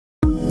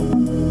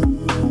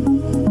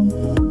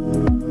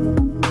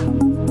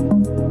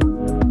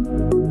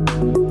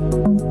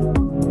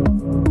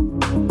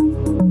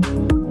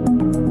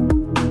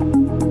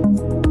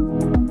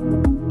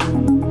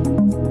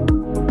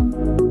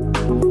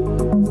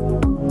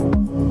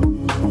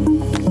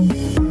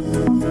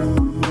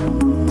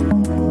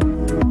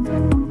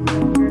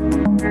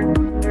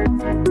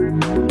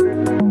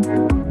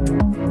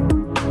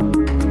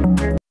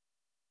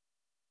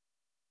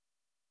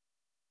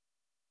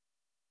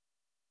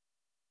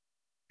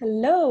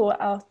Hello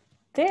out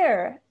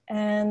there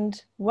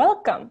and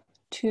welcome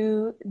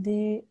to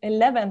the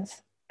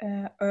 11th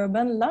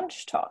Urban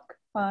Lunch Talk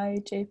by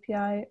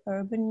JPI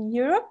Urban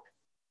Europe.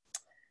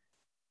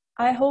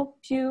 I hope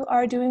you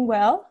are doing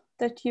well,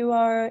 that you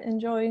are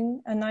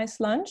enjoying a nice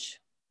lunch,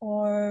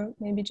 or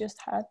maybe just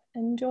have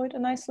enjoyed a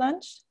nice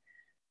lunch.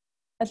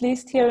 At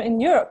least here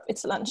in Europe,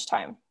 it's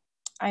lunchtime.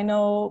 I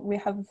know we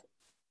have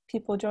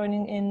people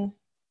joining in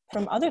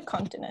from other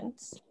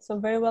continents, so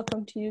very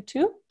welcome to you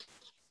too.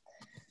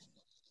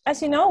 As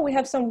you know, we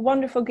have some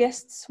wonderful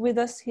guests with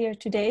us here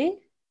today,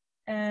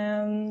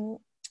 and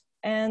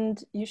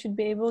you should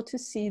be able to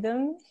see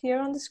them here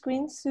on the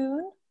screen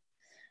soon.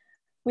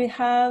 We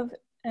have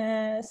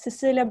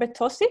Cecilia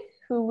Bertozzi,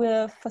 who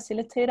will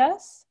facilitate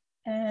us,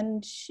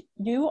 and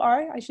you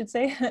are, I should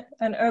say,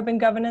 an urban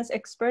governance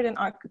expert and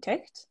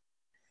architect.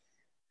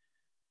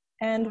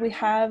 And we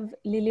have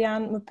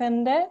Liliane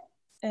Mupende,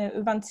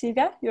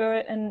 Uwanziga. You're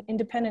an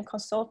independent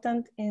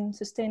consultant in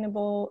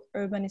sustainable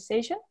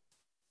urbanization.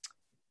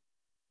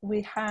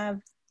 We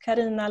have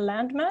Karina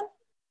Landman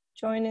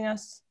joining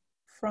us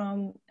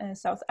from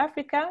South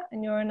Africa,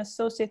 and you're an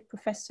associate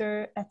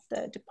professor at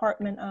the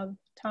Department of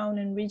Town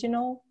and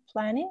Regional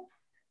Planning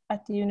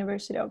at the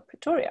University of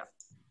Pretoria.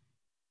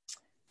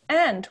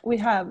 And we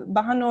have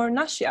Bahanur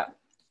Nasya,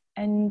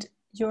 and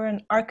you're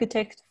an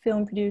architect,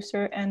 film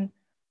producer, and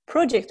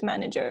project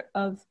manager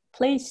of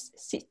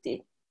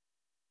PlaceCity.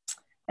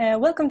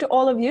 Welcome to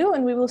all of you,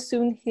 and we will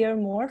soon hear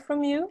more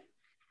from you.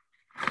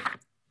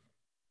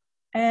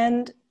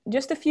 And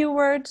just a few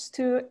words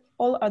to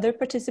all other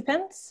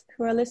participants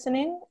who are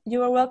listening.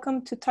 You are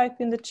welcome to type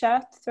in the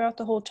chat throughout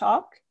the whole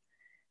talk,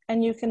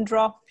 and you can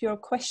drop your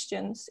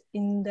questions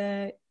in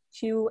the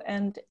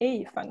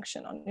Q&A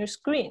function on your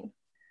screen.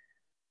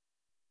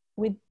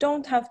 We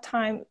don't have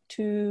time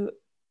to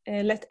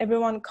let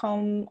everyone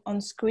come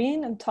on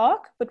screen and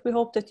talk, but we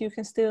hope that you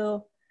can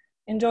still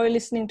enjoy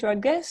listening to our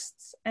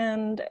guests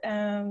and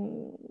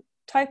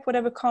type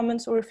whatever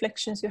comments or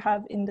reflections you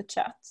have in the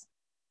chat.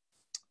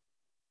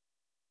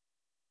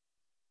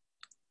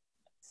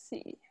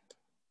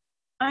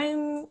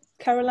 I'm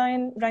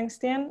Caroline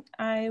Rangsten.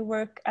 I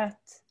work at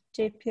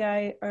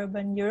JPI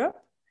Urban Europe.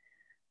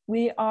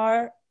 We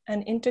are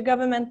an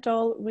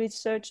intergovernmental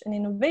research and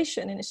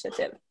innovation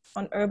initiative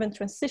on urban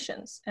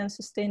transitions and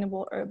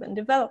sustainable urban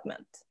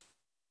development.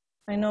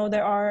 I know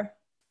there are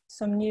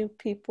some new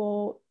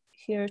people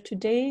here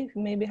today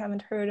who maybe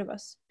haven't heard of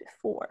us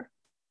before.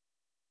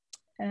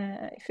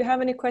 If you have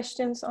any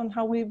questions on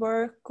how we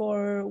work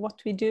or what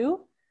we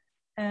do,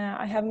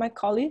 I have my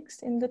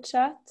colleagues in the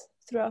chat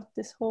throughout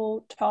this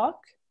whole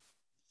talk,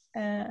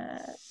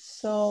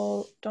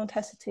 so don't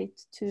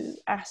hesitate to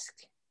ask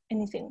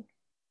anything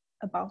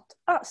about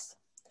us.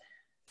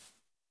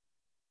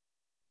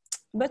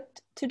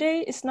 But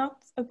today is not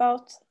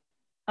about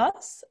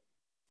us.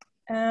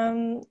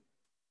 We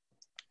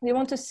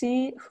want to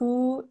see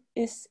who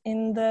is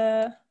in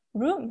the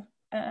room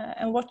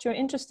and what you're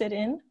interested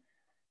in.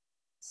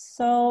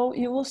 So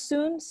you will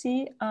soon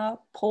see a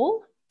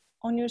poll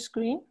on your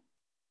screen.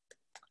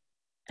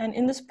 And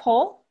in this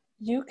poll,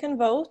 you can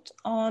vote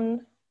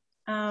on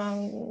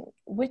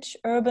which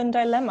urban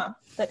dilemma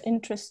that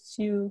interests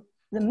you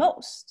the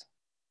most.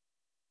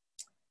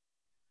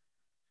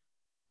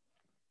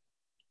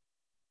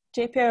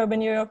 JPI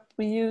Urban Europe,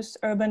 we use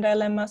urban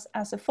dilemmas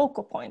as a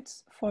focal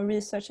point for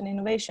research and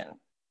innovation.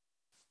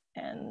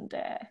 And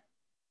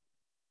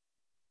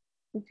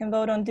you can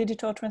vote on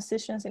digital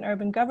transitions in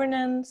urban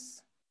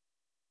governance,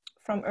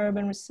 from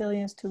urban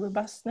resilience to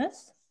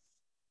robustness,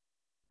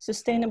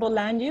 sustainable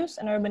land use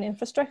and urban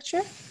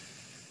infrastructure,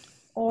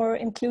 or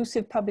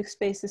inclusive public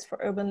spaces for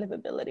urban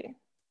livability.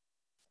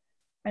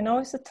 I know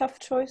it's a tough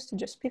choice to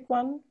just pick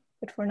one,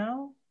 but for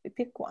now, we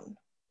pick one.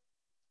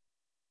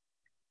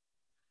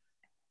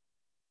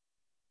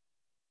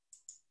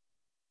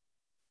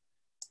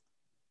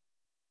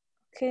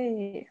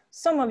 Okay,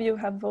 some of you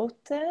have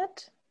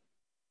voted.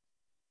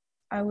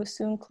 I will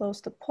soon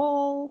close the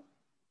poll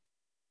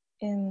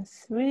in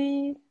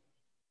 3,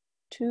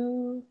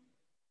 2,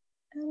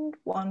 and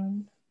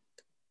 1.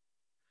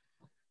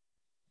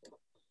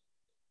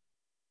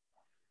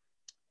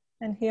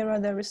 And here are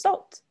the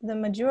results. The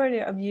majority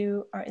of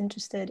you are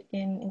interested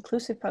in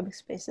inclusive public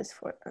spaces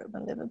for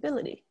urban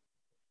livability.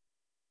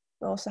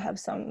 We also have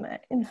some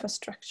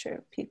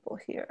infrastructure people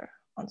here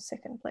on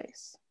second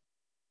place.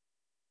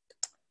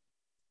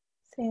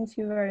 Thank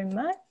you very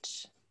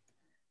much.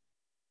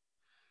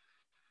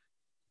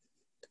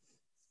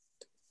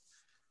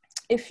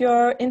 If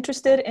you're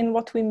interested in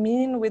what we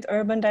mean with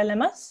urban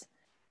dilemmas,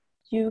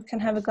 you can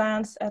have a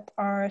glance at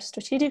our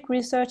strategic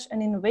research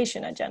and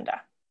innovation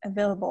agenda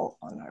available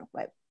on our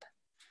web.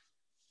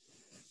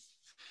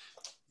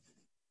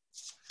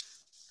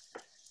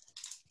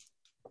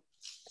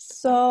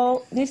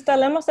 So these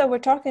dilemmas that we're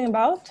talking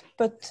about,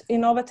 but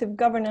innovative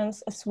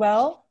governance as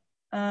well,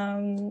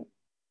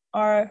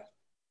 are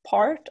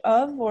part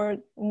of or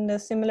in a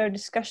similar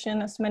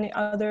discussion as many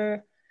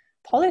other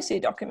policy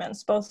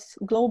documents, both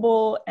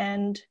global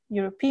and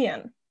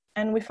European.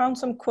 And we found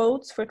some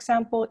quotes, for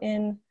example,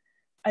 in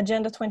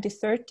Agenda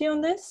 2030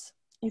 on this.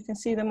 You can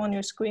see them on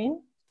your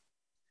screen.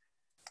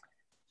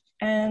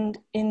 And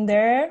in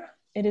there,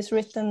 it is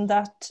written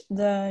that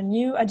the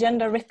new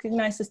agenda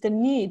recognizes the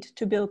need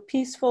to build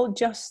peaceful,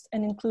 just,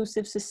 and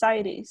inclusive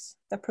societies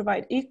that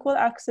provide equal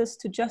access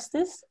to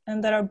justice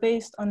and that are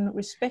based on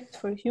respect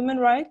for human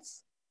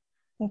rights,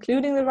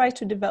 including the right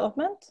to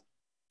development,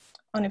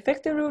 on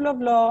effective rule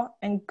of law,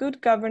 and good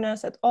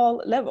governance at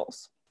all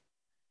levels,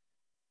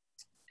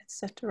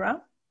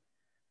 etc.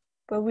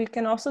 But we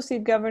can also see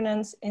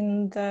governance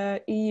in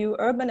the EU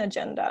urban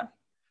agenda.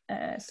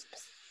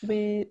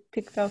 We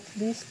picked out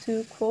these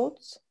two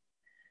quotes.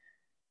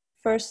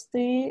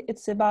 Firstly,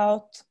 it's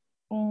about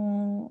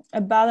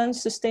a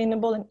balanced,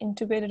 sustainable, and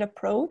integrated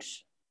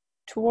approach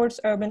towards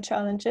urban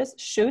challenges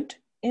should,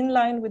 in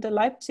line with the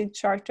Leipzig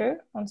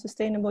Charter on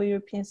Sustainable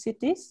European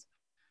Cities,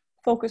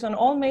 focus on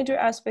all major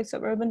aspects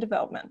of urban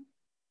development,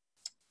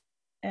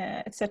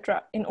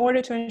 etc., in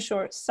order to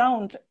ensure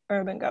sound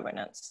urban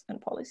governance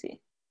and policy.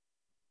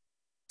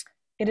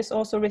 It is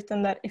also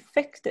written that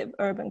effective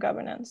urban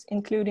governance,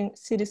 including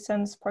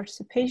citizens'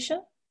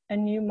 participation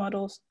and new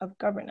models of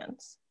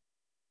governance,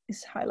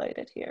 is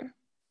highlighted here.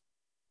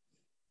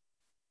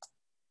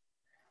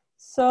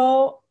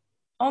 So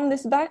on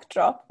this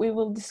backdrop, we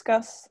will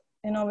discuss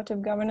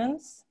innovative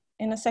governance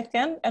in a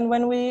second. And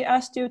when we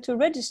asked you to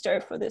register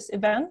for this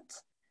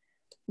event,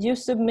 you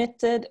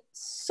submitted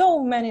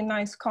so many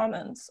nice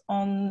comments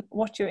on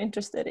what you're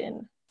interested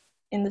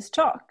in this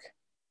talk.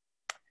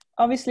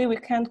 Obviously, we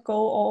can't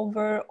go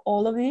over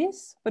all of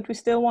these, but we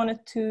still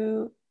wanted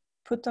to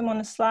put them on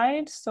a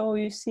slide so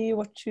you see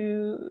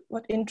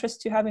what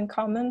interests you have in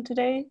common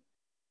today.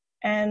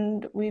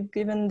 And we've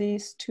given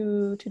these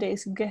to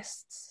today's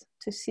guests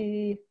to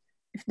see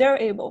if they're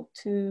able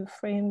to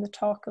frame the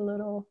talk a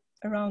little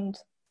around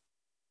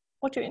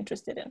what you're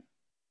interested in.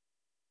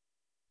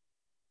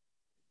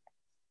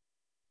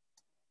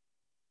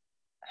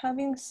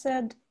 Having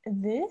said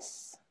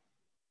this,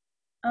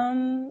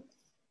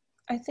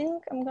 I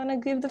think I'm gonna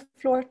give the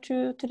floor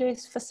to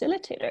today's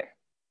facilitator,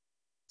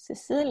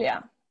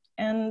 Cecilia,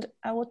 and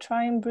I will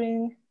try and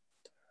bring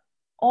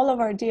all of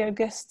our dear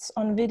guests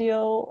on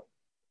video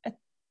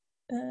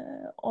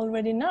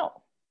already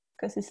now,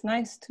 because it's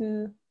nice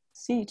to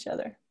see each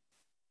other.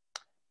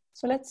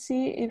 So let's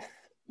see if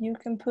you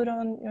can put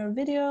on your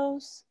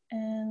videos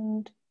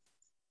and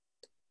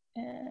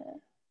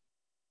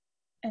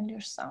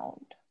your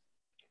sound.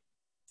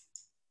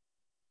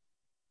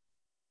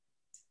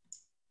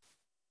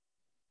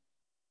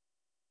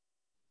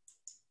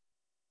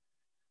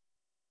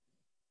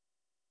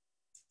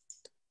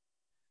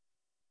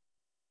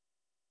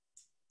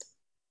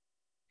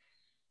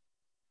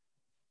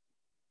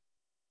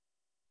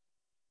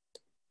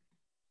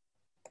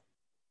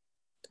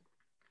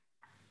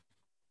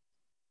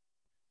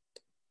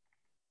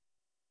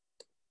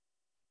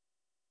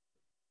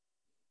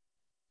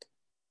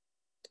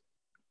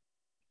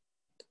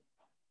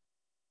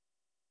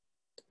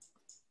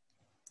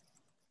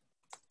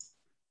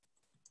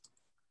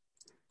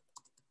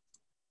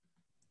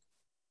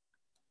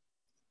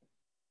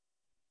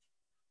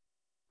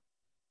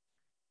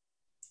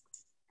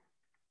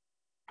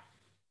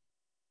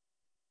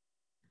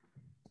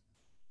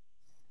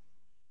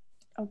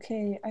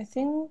 Okay, I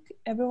think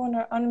everyone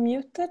are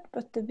unmuted,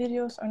 but the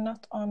videos are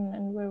not on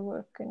and we're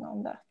working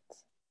on that.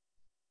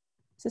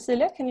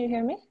 Cecilia, can you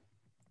hear me?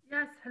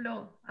 Yes,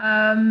 hello.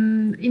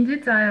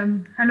 Indeed,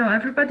 hello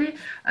everybody.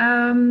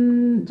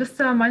 Just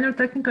a minor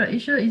technical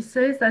issue. It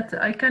says that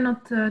I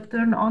cannot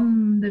turn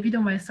on the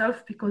video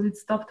myself because it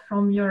stopped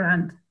from your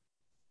end.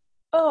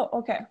 Oh,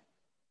 okay.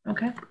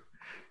 Okay.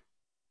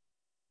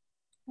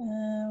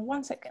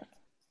 1 second.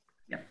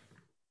 Yeah.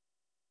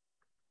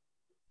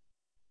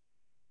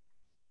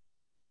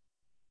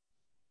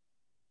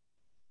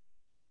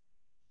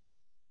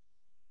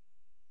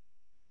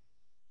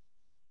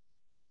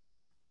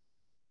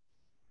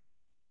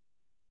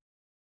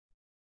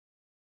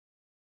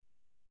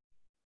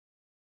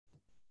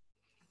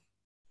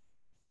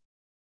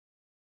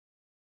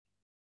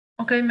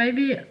 Okay,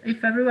 maybe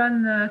if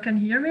everyone can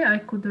hear me, I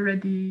could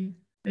already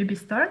maybe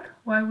start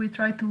while we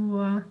try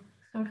to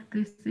solve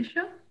this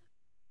issue.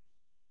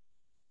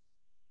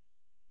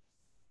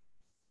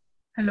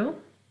 Hello?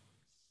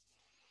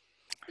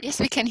 Yes,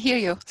 we can hear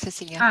you,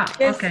 Cecilia. Ah,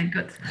 yes. Okay,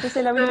 good.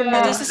 Cecilia, we can hear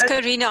you. This is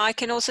Karina. I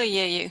can also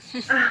hear you.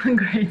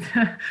 Great.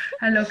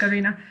 Hello,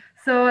 Karina.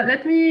 So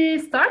let me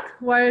start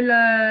while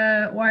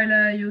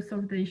you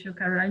solve the issue,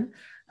 Caroline.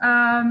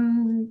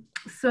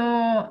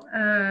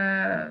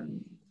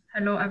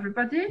 Hello,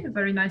 everybody.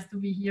 Very nice to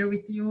be here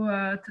with you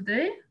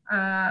today,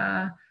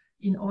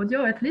 in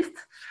audio at least.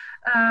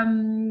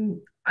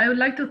 I would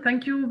like to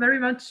thank you very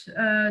much,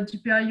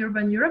 GPI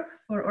Urban Europe,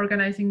 for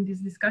organizing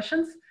these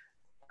discussions.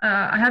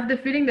 I have the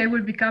feeling they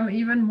will become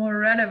even more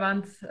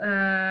relevant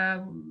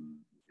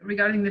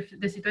regarding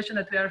the situation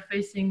that we are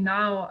facing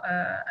now.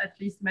 At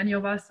least many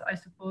of us, I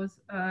suppose,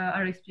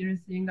 are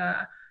experiencing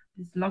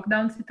this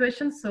lockdown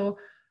situation. So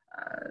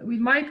we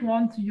might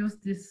want to use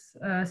this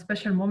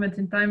special moment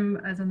in time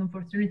as an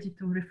opportunity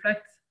to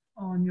reflect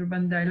on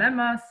urban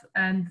dilemmas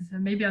and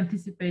maybe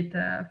anticipate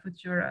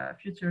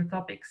future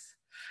topics.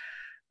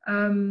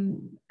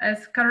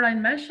 As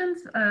Caroline mentioned,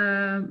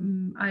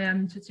 I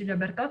am Cecilia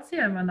Bertozzi.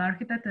 I'm an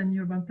architect and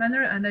urban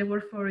planner, and I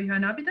work for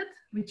UN Habitat,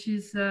 which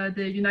is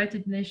the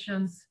United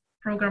Nations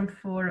Program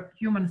for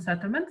Human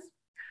Settlements,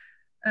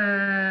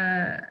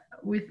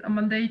 with a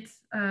mandate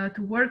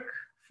to work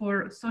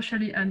for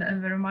socially and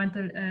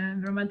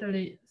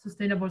environmentally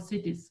sustainable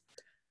cities.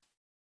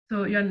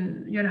 So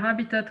UN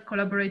Habitat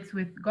collaborates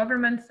with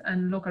governments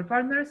and local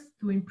partners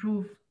to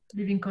improve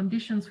living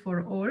conditions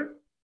for all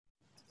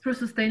through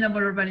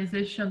sustainable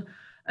urbanization.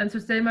 And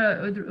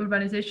sustainable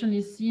urbanization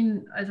is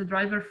seen as a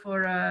driver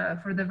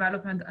for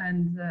development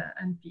and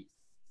peace.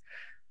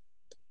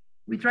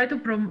 We try to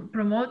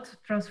promote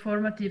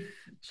transformative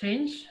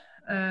change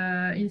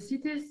in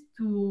cities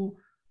to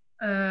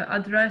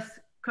address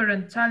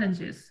current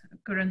challenges.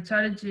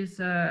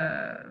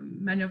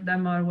 Many of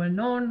them are well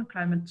known: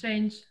 climate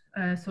change,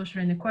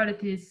 social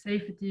inequalities,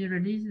 safety,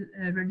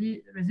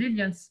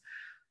 resilience.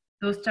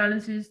 Those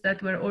challenges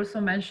that were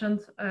also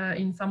mentioned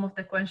in some of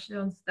the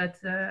questions that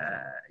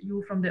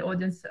you from the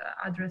audience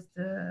addressed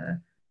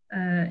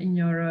in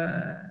your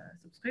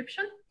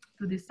subscription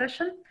to this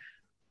session.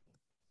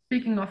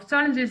 Speaking of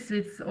challenges,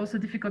 it's also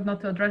difficult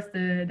not to address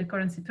the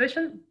current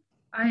situation.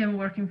 I am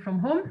working from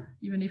home,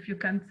 even if you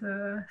can't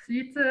see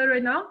it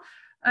right now.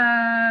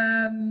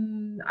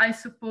 I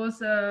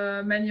suppose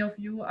many of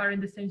you are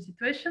in the same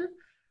situation.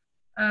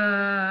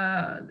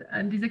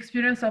 And this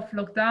experience of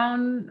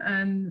lockdown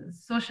and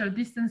social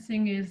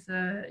distancing is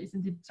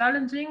indeed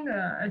challenging.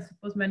 I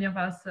suppose many of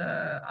us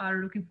are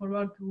looking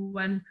forward to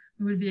when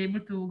we will be able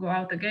to go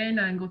out again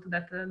and go to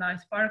that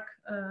nice park.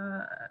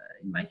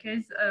 In my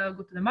case,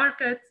 go to the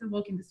market,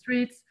 walk in the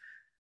streets.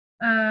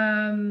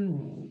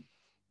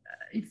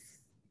 It's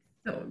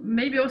so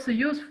maybe also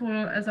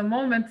useful as a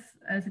moment,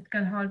 as it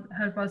can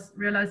help us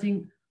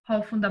realizing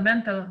how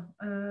fundamental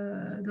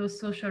those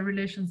social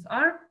relations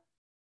are.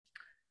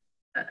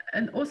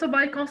 And also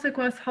by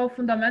consequence, how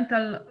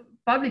fundamental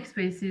public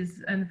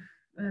spaces and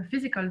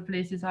physical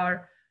places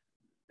are,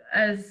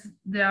 as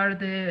they are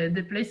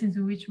the places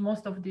in which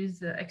most of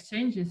these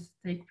exchanges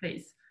take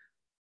place.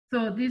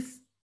 So this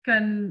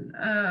can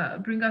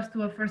bring us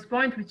to a first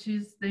point, which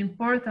is the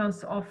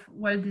importance of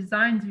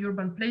well-designed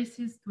urban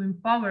places to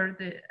empower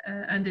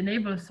and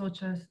enable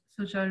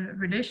social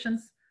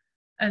relations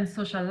and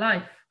social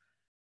life.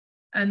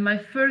 And my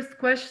first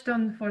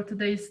question for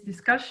today's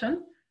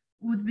discussion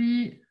would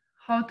be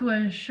how to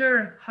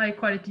ensure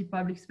high-quality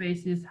public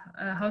spaces,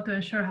 how to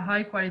ensure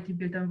high-quality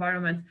built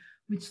environment,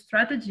 which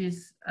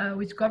strategies,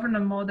 which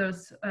governance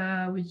models,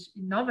 which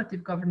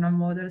innovative governance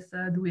models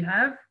do we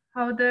have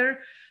out there,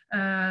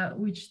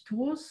 which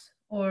tools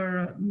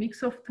or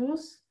mix of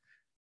tools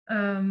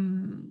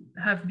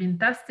have been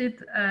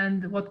tested,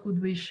 and what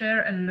could we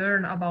share and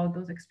learn about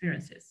those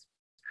experiences.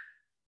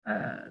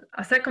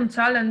 A second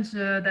challenge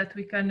that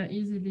we can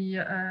easily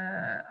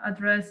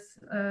address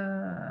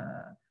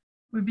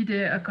will be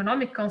the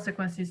economic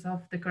consequences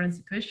of the current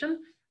situation.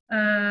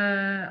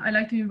 I'd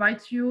like to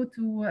invite you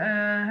to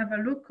have a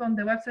look on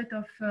the website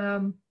of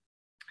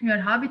UN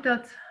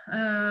Habitat.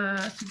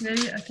 Today,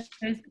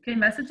 a key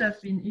message has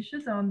been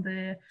issued on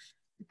the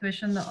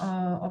situation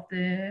of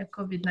the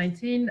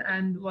COVID-19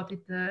 and what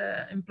it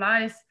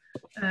implies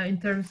in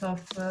terms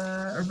of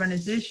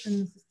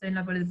urbanization,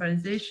 sustainable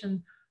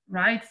urbanization,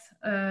 rights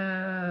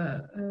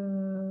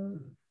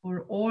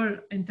for all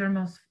in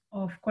terms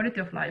of quality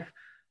of life.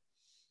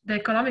 The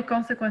economic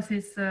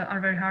consequences are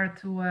very hard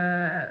to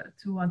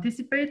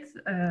anticipate.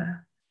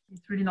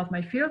 It's really not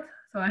my field,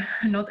 so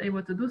I'm not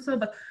able to do so,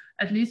 but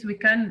at least we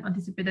can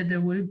anticipate that there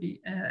will be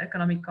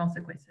economic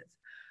consequences,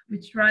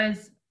 which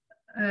raises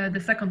the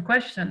second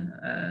question.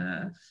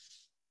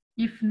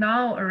 If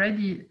now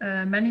already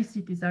many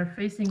cities are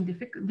facing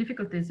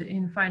difficulties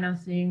in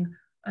financing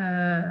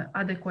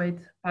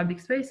adequate public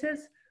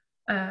spaces,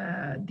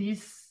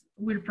 this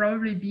will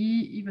probably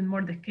be even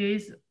more the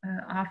case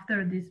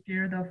after this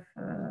period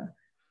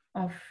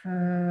of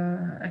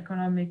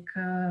economic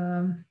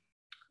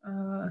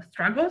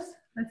struggles,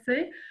 let's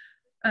say.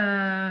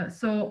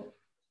 So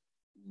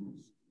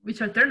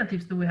which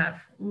alternatives do we have?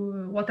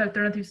 What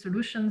alternative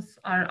solutions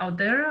are out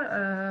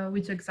there?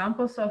 Which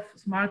examples of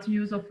smart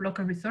use of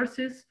local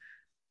resources?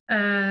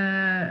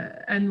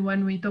 And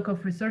when we talk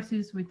of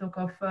resources, we talk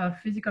of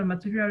physical,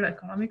 material,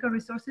 economical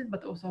resources,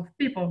 but also of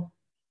people.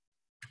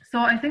 So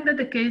I think that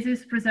the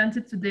cases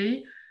presented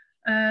today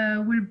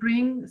will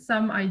bring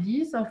some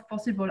ideas of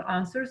possible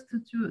answers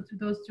to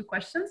those two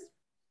questions.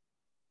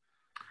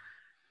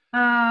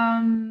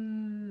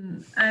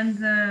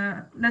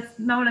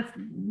 Let's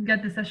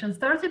get the session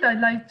started.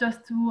 I'd like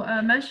just to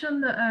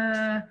mention,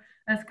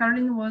 as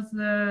Karina was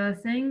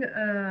saying,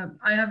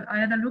 I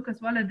had a look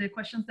as well at the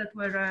questions that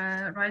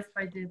were raised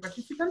by the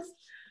participants.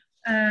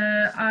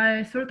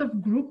 I sort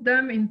of grouped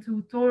them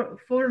into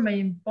four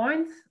main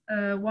points.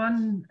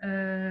 One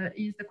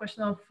is the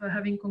question of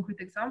having concrete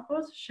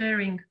examples,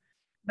 sharing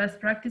best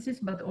practices,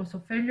 but also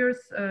failures,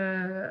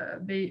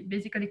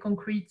 basically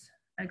concrete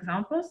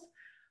examples.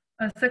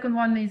 Second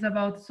one is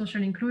about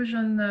social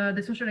inclusion,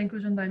 the social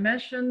inclusion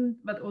dimension,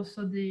 but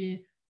also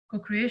the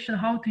co-creation,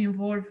 how to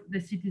involve the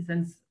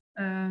citizens.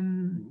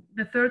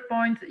 The third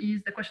point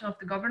is the question of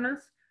the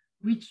governance,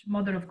 which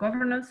model of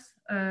governance.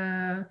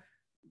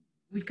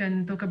 We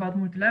can talk about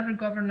multi-level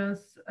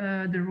governance,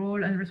 the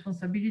role and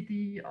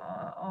responsibility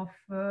of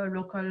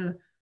local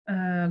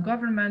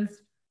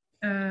governments,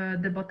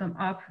 the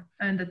bottom-up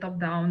and the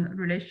top-down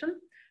relation.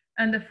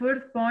 And the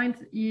fourth point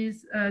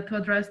is to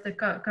address the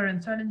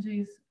current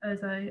challenges,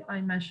 as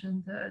I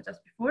mentioned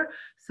just before.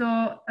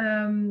 So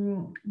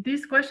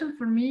this question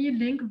for me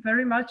link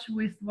very much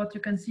with what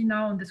you can see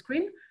now on the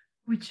screen,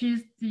 which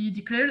is the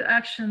declared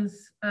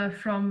actions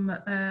from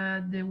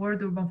the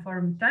World Urban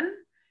Forum 10,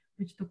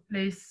 which took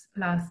place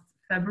last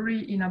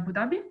February in Abu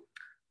Dhabi.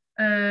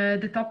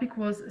 The topic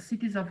was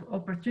Cities of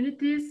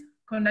Opportunities,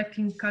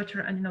 Connecting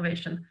Culture and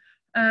Innovation.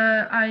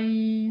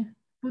 I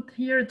put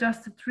here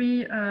just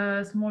three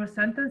small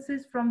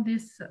sentences from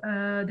these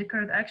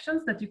declared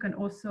actions that you can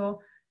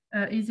also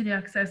easily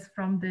access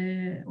from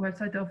the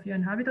website of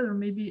UN Habitat, or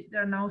maybe they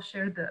are now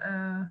shared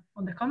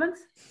on the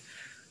comments,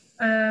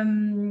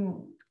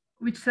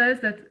 which says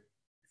that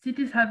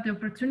cities have the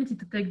opportunity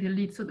to take the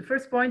lead. So the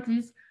first point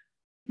is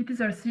cities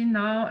are seen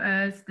now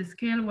as the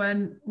scale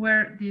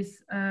where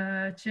these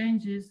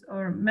changes,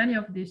 or many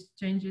of these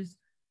changes,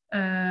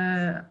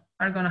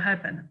 are going to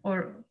happen,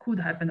 or could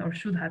happen, or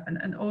should happen,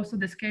 and also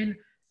the scale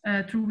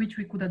through which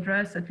we could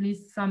address at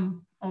least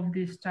some of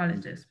these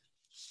challenges.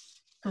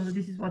 So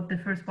this is what the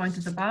first point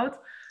is about.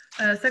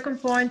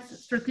 Second point,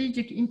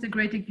 strategic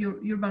integrated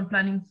urban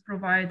planning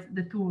provides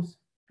the tools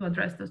to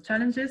address those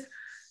challenges.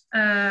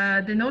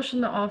 The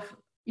notion of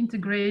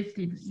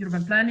integrated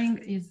urban planning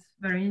is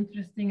very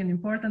interesting and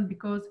important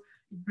because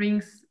it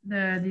brings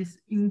this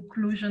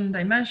inclusion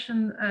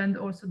dimension and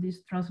also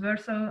this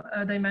transversal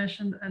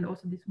dimension and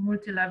also this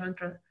multi-level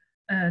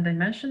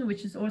dimension,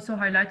 which is also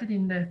highlighted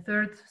in the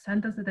third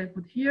sentence that I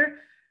put here.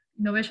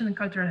 Innovation and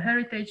cultural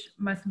heritage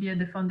must be at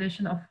the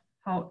foundation of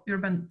how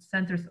urban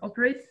centers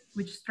operate,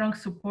 with strong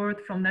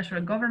support from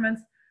national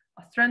governments,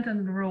 a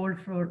strengthened role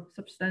for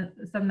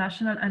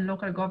subnational and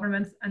local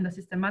governments, and a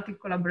systematic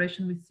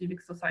collaboration with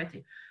civic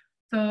society.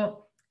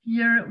 So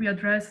here we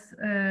address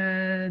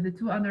the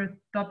two other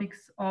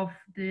topics of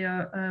the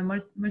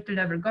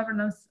multi-level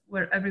governance,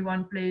 where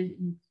everyone plays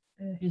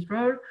his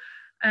role,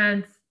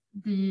 and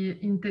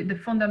the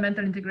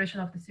fundamental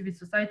integration of the civil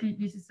society.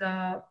 This is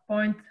a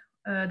point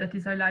that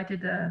is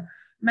highlighted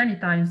many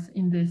times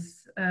in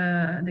this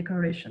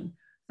declaration.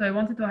 So I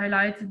wanted to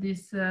highlight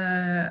this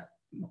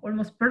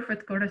almost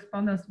perfect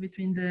correspondence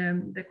between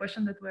the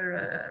question that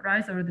were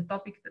raised, or the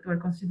topic that were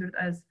considered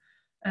as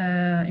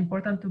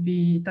important to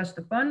be touched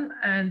upon,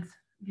 and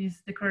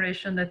this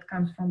declaration that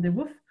comes from the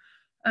WUF.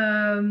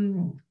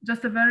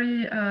 Just a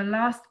very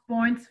last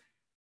point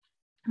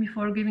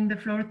before giving the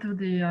floor to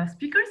the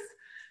speakers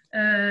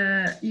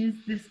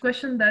is this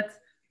question that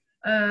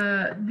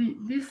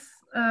this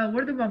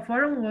World Urban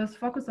Forum was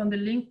focused on the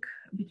link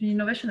between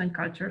innovation and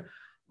culture,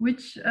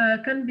 which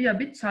can be a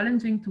bit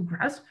challenging to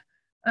grasp.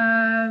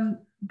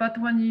 But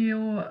when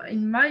you,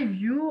 in my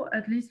view,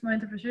 at least my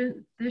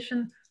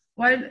interpretation,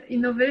 while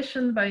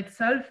innovation by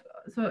itself,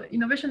 so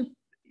innovation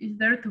is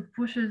there to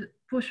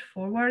push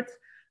forward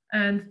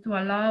and to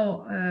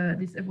allow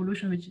this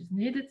evolution which is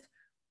needed,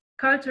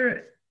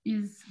 culture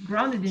is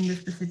grounded in the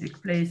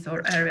specific place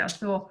or area.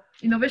 So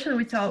innovation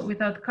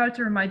without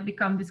culture might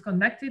become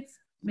disconnected,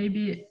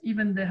 maybe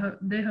even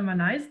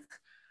dehumanized,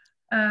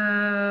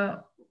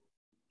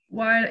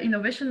 while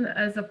innovation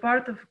as a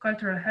part of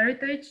cultural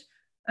heritage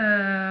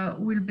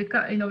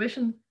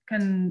innovation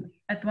can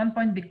at one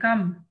point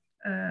become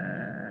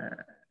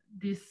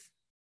this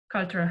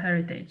cultural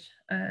heritage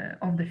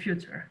of the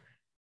future.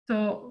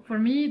 So for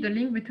me, the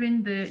link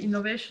between the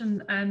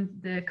innovation and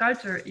the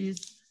culture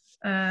is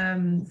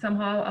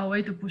somehow a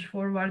way to push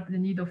forward the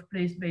need of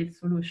place-based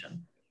solutions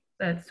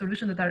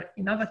that are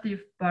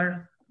innovative,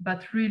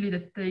 but really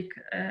that take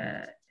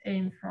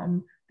aim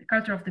from the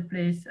culture of the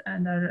place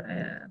and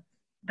are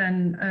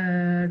then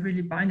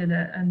really binded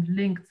and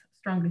linked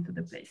strongly to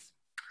the place.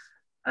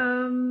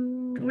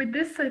 With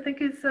this, I think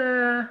it's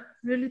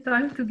really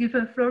time to give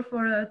a floor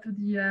to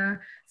the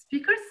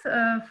speakers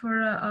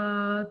for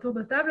a tour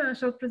de table and a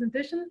short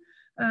presentation.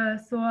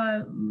 So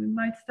we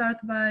might start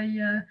by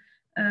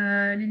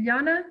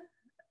Liliane.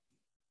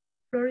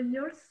 Floor is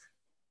yours.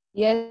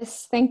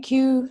 Yes, thank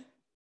you.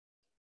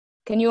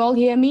 Can you all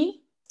hear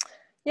me?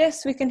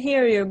 Yes, we can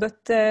hear you, but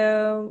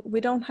we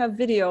don't have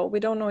video. We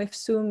don't know if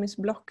Zoom is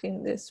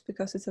blocking this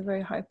because it's a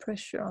very high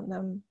pressure on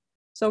them.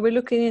 So we're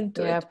looking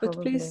into it, but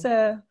probably. Please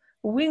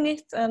wing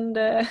it and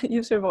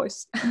use your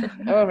voice.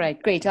 All right,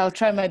 great. I'll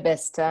try my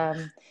best.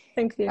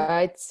 Thank you.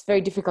 It's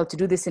very difficult to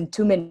do this in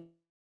 2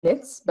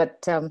 minutes,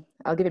 but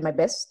I'll give it my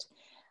best.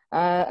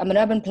 I'm an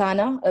urban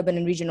planner, urban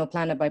and regional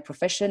planner by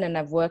profession, and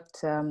I've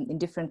worked in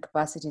different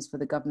capacities for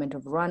the government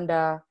of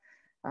Rwanda,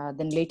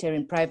 then later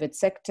in private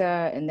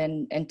sector, and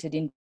then entered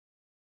into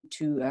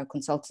into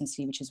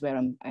consultancy, which is where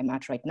I'm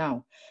at right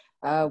now.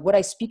 What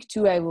I speak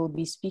to, I will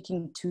be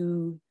speaking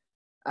to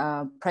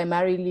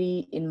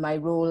primarily in my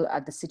role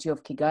at the city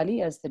of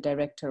Kigali as the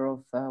director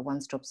of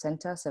One Stop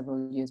Center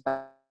several years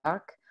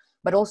back,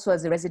 but also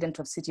as a resident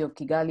of city of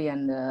Kigali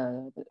and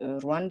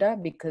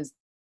Rwanda, because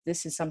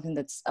this is something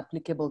that's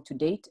applicable to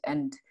date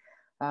and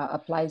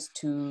applies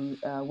to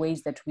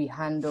ways that we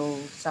handle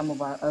some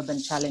of our urban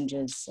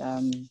challenges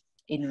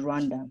in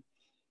Rwanda.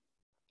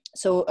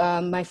 So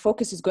my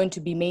focus is going to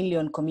be mainly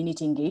on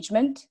community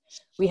engagement.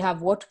 We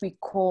have what we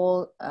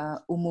call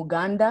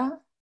Umuganda.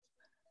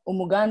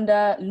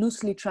 Umuganda,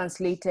 loosely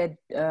translated,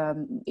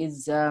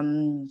 is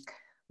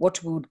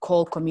what we would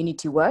call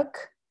community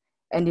work.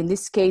 And in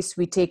this case,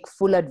 we take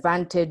full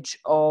advantage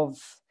of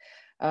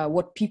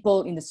what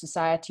people in the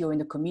society or in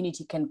the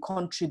community can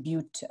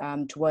contribute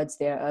towards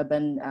their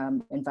urban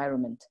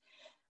environment.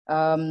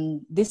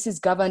 This is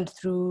governed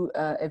through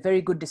a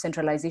very good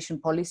decentralization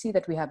policy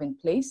that we have in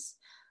place.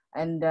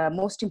 And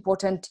most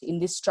important in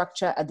this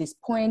structure at this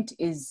point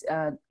is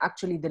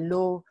actually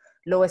the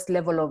lowest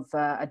level of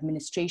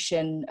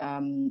administration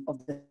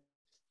of the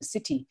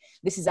city.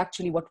 This is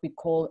actually what we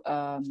call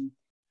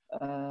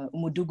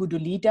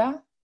Umudugudu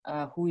leader,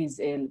 who is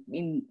in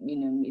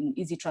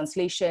easy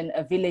translation,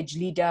 a village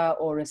leader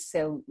or a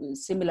cell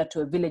similar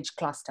to a village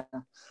cluster.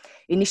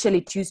 Initially,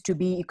 it used to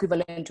be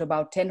equivalent to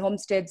about 10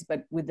 homesteads,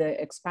 but with the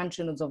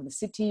expansions of the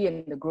city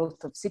and the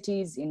growth of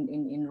cities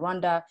in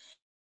Rwanda,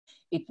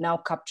 it now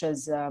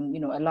captures a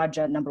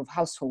larger number of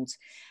households.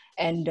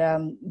 And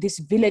this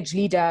village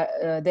leader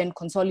then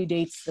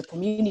consolidates the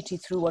community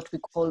through what we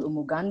call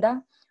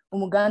Umuganda.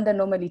 Umuganda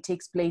normally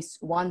takes place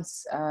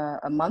once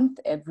a month,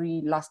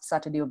 every last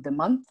Saturday of the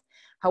month.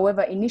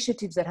 However,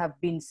 initiatives that have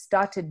been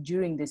started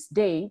during this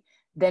day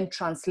then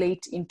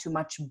translate into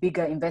much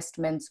bigger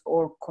investments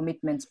or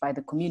commitments by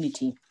the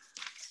community.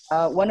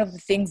 One of the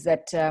things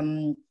that,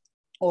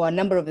 or a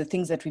number of the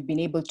things that we've been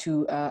able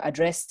to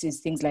address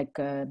is things like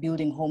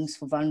building homes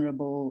for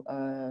vulnerable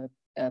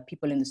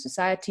people in the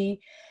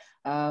society.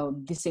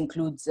 This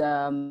includes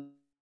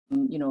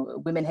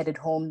women-headed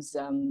homes,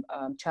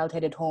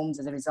 child-headed homes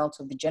as a result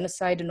of the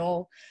genocide and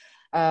all.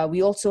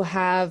 We also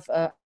have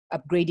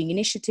upgrading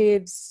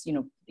initiatives,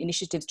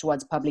 initiatives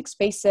towards public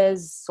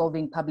spaces,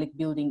 solving public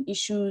building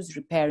issues,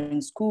 repairing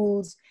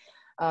schools,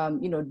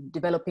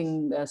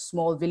 developing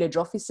small village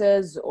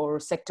offices or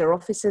sector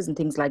offices and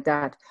things like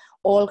that,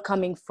 all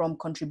coming from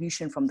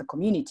contribution from the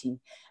community.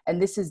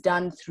 And this is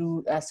done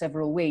through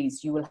several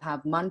ways. You will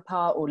have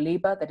manpower or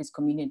labor that is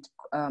committed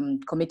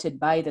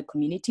by the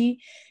community.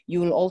 You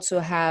will also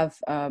have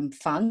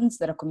funds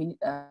that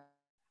are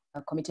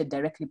committed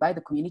directly by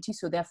the community.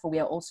 So therefore, we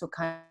are also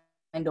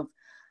kind of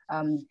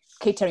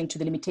catering to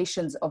the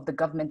limitations of the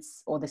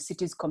government's or the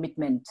city's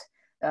commitment.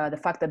 The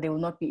fact that they will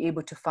not be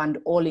able to fund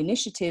all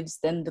initiatives,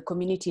 then the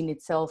community in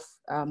itself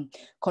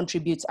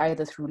contributes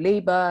either through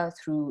labor,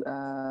 through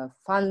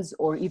funds,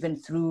 or even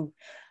through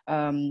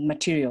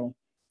material.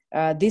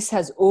 This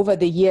has over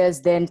the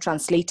years then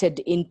translated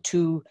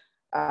into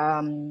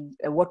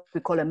what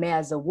we call a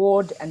mayor's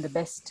award, and the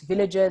best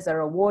villagers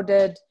are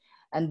awarded.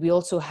 And we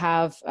also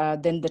have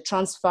then the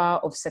transfer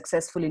of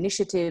successful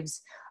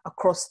initiatives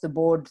across the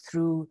board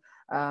through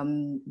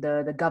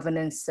the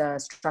governance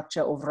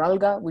structure of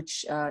RALGA,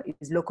 which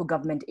is local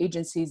government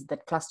agencies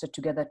that cluster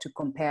together to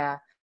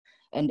compare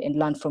and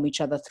learn from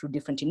each other through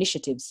different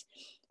initiatives.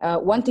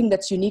 One thing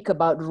that's unique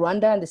about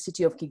Rwanda and the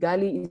city of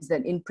Kigali is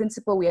that in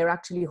principle, we are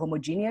actually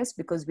homogeneous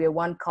because we are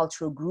one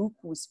cultural group.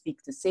 We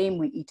speak the same,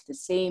 we eat the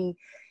same,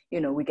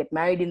 we get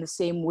married in the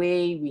same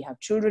way, we have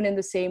children in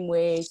the same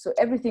way. So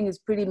everything is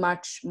pretty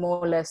much more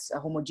or less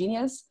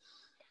homogeneous.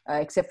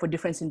 Except for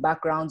difference in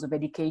backgrounds of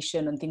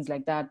education and things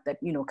like that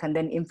can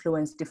then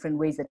influence different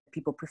ways that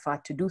people prefer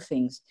to do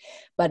things.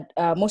 But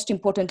most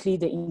importantly,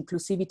 the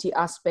inclusivity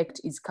aspect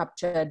is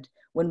captured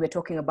when we're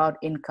talking about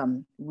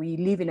income. We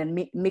live in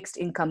a mixed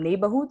income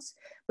neighborhoods,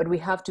 but we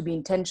have to be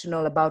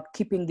intentional about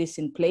keeping this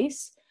in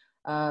place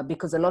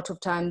because a lot of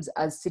times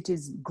as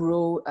cities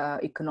grow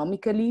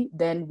economically,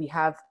 then we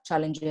have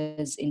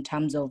challenges in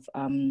terms of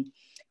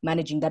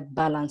managing that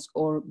balance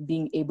or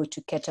being able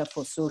to cater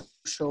for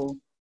social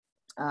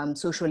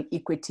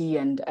equity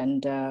and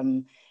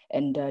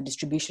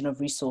distribution of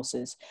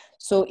resources.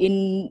 So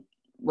in,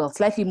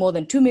 slightly more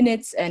than 2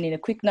 minutes and in a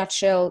quick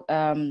nutshell,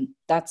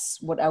 that's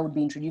what I would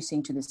be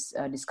introducing to this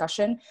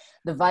discussion.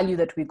 The value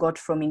that we got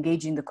from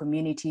engaging the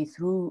community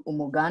through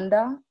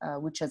Umuganda,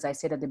 which as I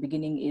said at the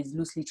beginning is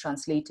loosely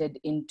translated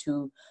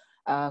into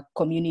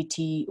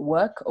community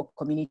work or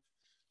community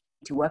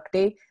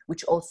workday,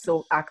 which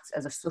also acts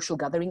as a social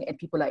gathering, and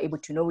people are able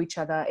to know each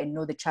other and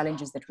know the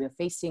challenges that we are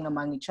facing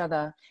among each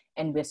other,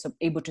 and we're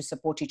able to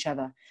support each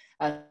other,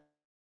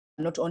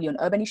 not only on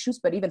urban issues,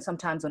 but even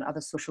sometimes on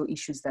other social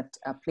issues that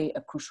play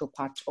a crucial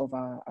part of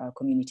our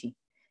community.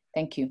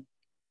 Thank you.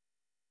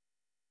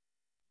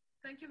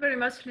 Thank you very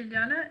much,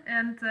 Liliane,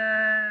 and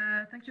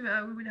thank you.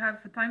 We will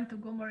have time to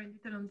go more in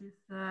detail on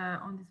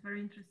this very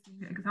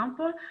interesting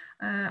example.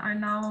 I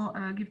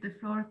now give the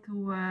floor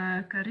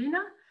to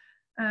Karina.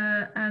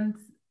 And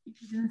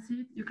if you didn't see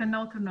it, you can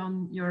now turn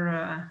on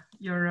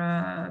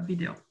your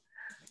video.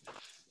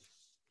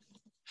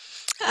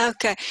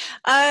 Okay.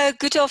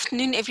 Good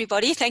afternoon,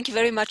 everybody. Thank you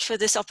very much for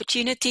this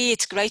opportunity.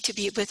 It's great to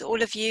be with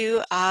all of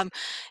you.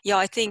 Yeah,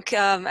 I think,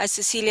 as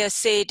Cecilia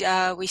said,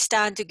 we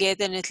stand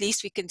together and at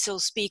least we can still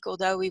speak,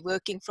 although we're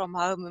working from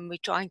home and we're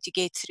trying to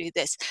get through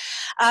this.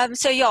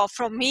 So yeah,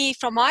 from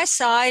my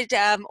side,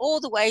 all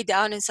the way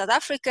down in South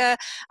Africa,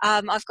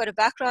 I've got a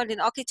background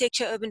in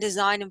architecture, urban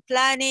design and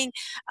planning,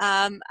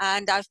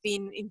 and I've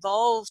been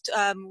involved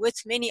with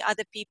many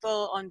other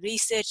people on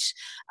research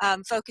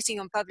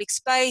focusing on public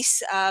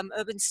space,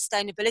 urban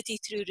sustainability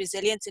through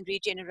resilience and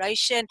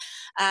regeneration,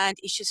 and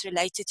issues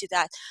related to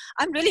that.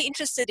 I'm really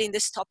interested in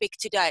this topic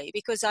today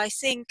because I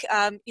think,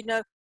 you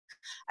know,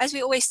 as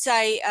we always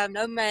say,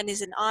 no man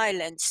is an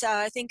island. So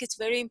I think it's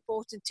very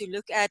important to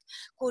look at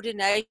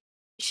coordination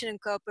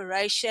and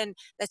cooperation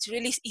that's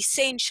really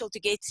essential to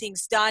get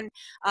things done,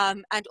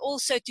 and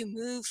also to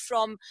move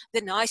from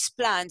the nice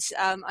plans.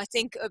 I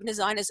think urban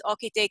designers,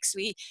 architects,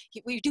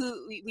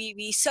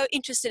 we're so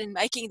interested in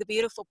making the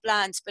beautiful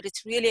plans, but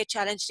it's really a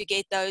challenge to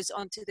get those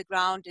onto the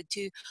ground and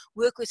to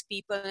work with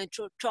people and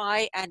to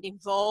try and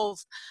involve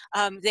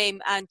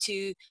them and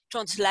to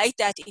translate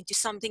that into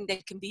something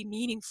that can be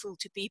meaningful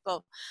to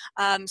people.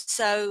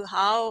 So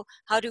how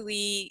do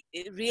we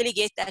really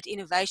get that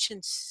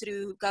innovation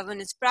through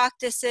governance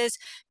practices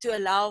to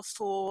allow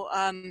for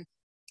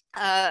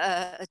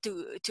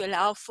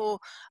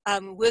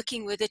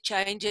working with the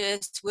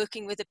changes,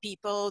 working with the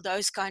people,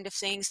 those kind of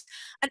things,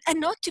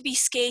 and not to be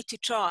scared to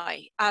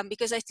try,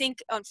 because I think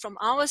from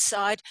our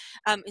side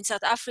in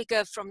South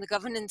Africa, from the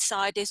governance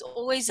side, there's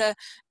always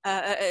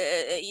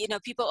you know,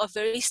 people are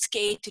very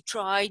scared to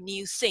try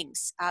new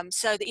things.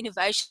 So the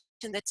innovation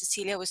that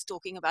Cecilia was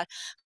talking about,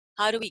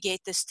 how do we get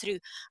this through?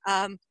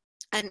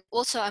 And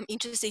also I'm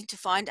interested to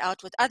find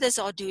out what others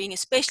are doing,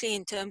 especially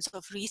in terms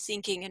of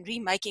rethinking and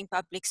remaking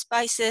public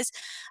spaces.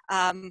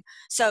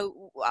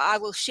 So I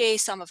will share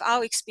some of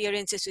our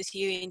experiences with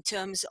you in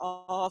terms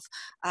of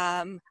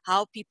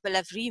how people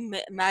have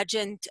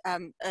reimagined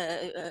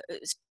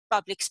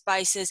public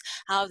spaces,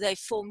 how they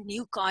form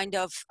new kind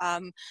of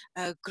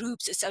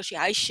groups,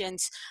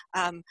 associations,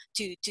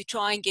 to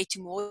try and get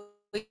to more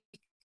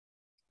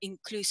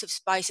inclusive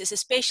spaces,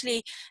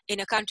 especially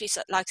in a country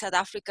like South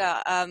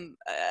Africa.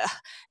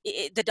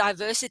 The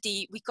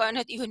diversity, we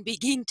cannot even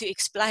begin to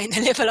explain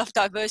the level of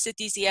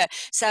diversities here.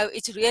 So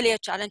it's really a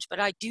challenge, but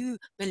I do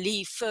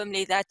believe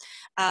firmly that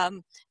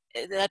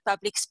that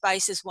public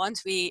spaces,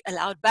 once we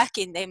allowed back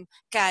in them,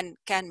 can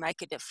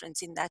make a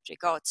difference in that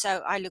regard.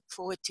 So I look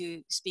forward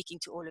to speaking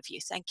to all of you.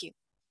 Thank you.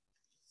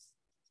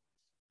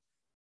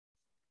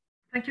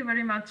 Thank you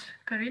very much,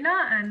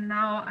 Karina. And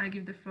now I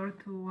give the floor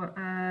to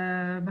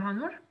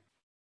Bahanur.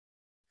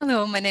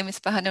 Hello, my name is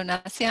Bahanur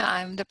Nasya.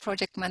 I'm the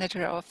project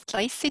manager of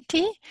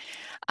PlaceCity.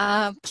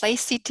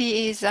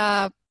 PlaceCity is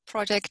a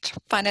project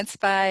financed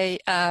by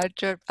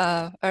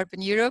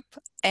Urban Europe,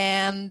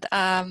 and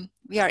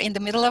we are in the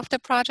middle of the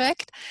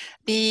project.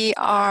 We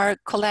are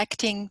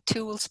collecting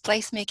tools,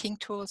 placemaking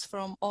tools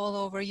from all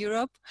over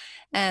Europe,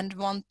 and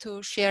want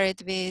to share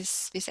it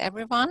with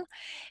everyone.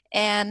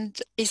 And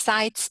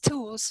besides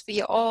tools,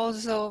 we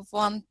also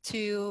want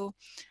to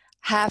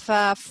have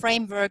a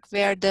framework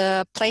where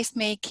the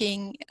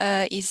placemaking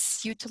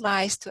is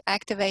utilized to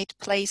activate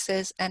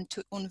places and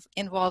to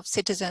involve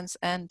citizens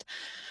and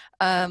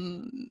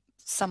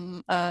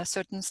some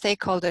certain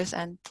stakeholders.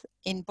 And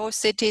in both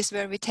cities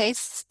where we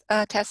test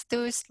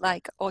those,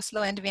 like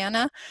Oslo and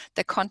Vienna,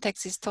 the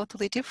context is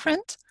totally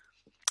different.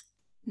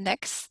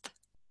 Next.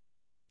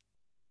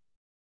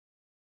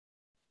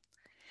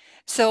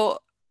 So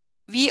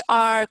we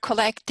are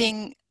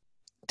collecting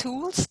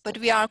tools, but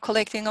we are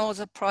collecting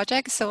also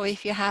projects. So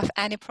if you have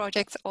any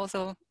projects,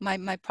 also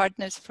my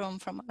partners from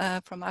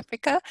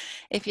Africa,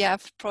 if you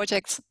have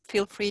projects,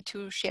 feel free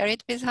to share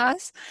it with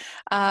us.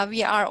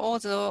 We are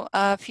also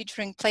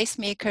featuring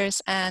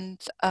placemakers and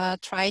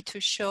try to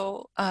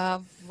show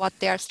what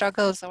their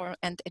struggles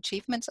and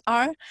achievements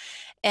are.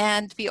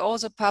 And we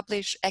also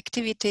publish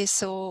activities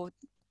so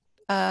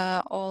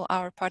all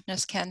our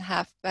partners can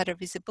have better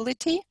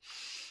visibility.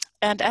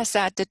 And as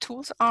said, the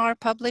tools are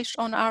published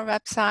on our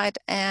website,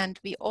 and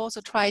we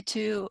also try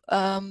to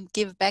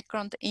give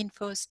background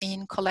infos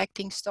in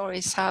collecting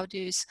stories, how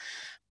these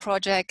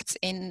projects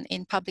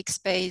in public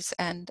space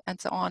and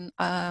so on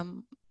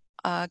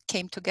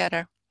came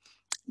together.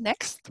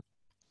 Next.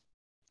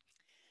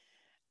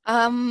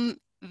 Within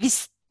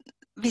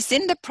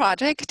the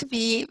project,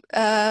 we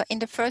in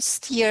the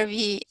first year,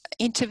 we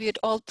interviewed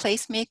all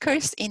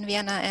placemakers in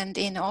Vienna and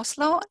in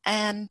Oslo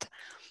and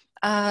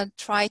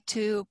tried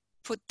to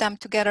put them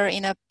together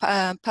in a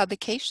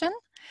publication.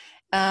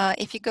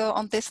 If you go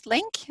on this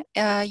link,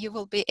 you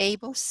will be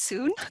able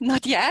soon,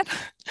 not yet,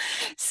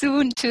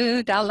 soon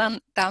to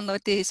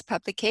download this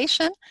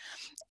publication.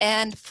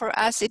 And for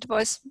us, it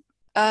was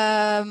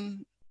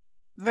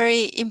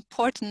very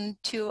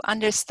important to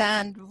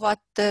understand what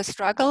the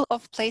struggle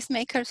of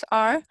placemakers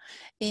are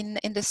in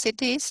the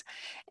cities,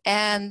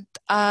 and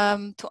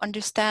to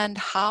understand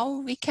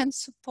how we can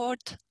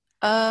support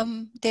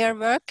their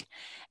work.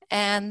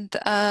 And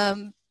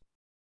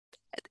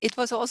it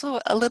was also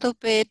a little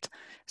bit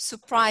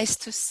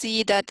surprised to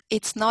see that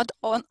it's not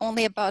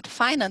only about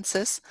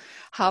finances,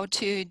 how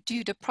to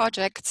do the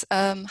projects,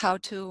 how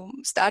to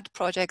start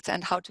projects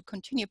and how to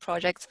continue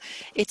projects.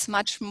 It's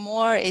much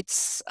more,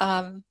 it's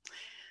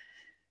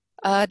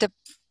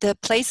the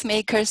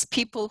placemakers,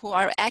 people who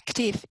are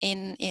active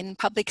in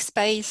public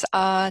space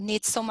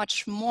need so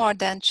much more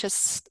than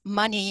just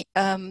money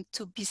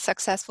to be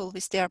successful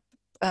with their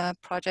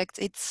projects.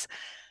 It's,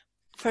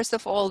 first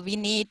of all, we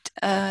need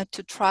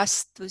to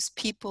trust those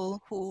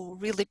people who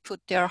really put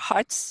their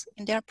hearts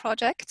in their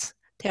projects,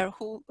 their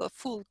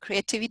full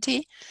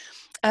creativity.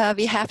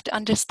 We have to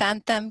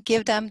understand them,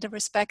 give them the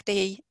respect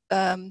they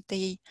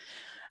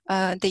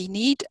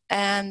need,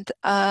 and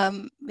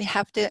we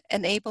have to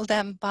enable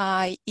them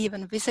by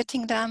even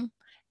visiting them,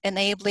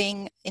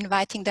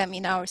 inviting them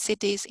in our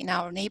cities, in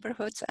our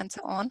neighborhoods, and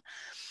so on.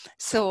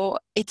 So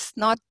it's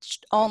not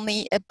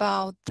only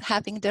about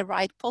having the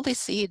right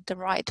policy, the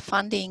right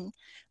funding,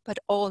 but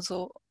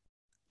also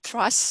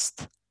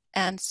trust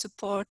and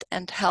support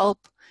and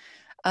help,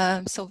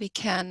 so we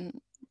can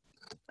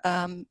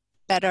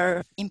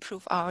better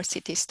improve our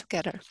cities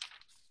together.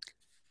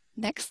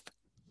 Next.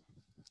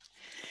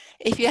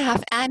 If you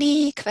have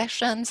any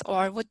questions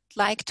or would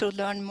like to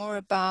learn more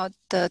about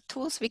the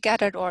tools we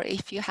gathered, or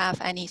if you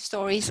have any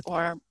stories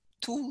or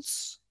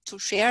tools to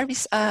share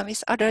with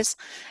others,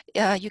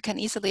 you can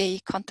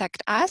easily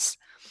contact us.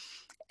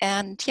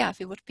 And yeah,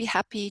 we would be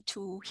happy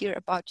to hear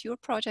about your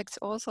projects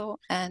also,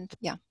 and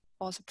yeah,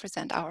 also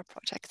present our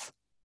projects.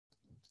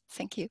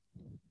 Thank you.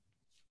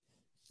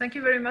 Thank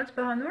you very much,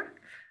 Bahanur.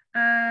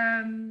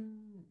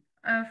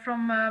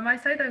 From my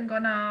side, I'm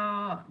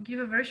gonna give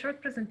a very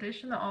short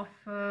presentation of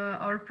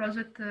our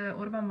project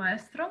Urban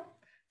Maestro.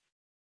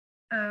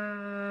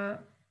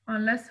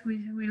 Unless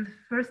we will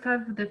first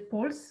have the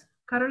polls,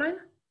 Caroline?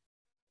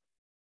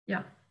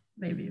 Yeah,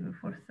 maybe we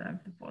first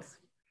have the polls.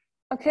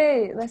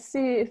 Okay, let's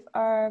see if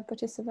our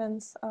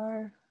participants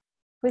are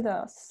with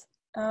us.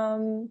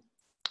 Let's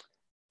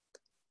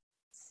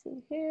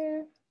see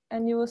here,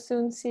 and you will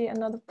soon see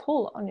another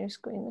poll on your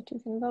screen that you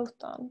can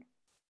vote on.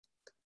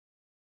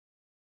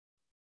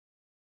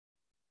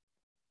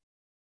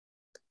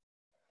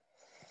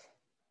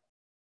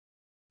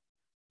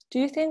 Do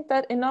you think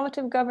that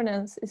innovative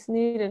governance is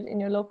needed in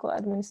your local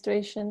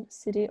administration,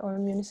 city, or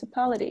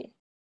municipality?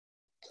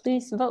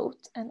 Please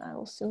vote, and I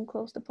will soon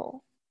close the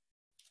poll.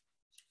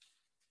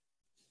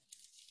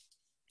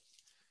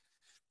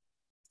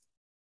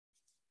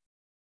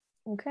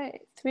 Okay,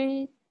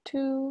 3,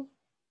 2,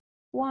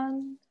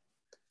 1.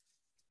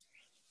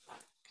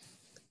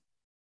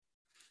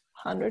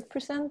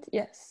 100%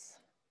 yes.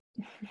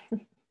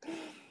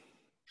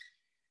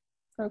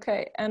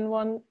 Okay, and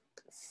one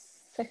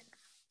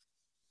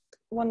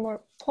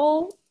more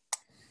poll.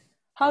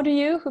 How do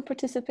you who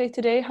participate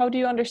today, how do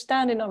you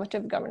understand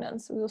innovative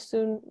governance? We will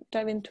soon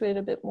dive into it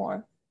a bit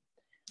more.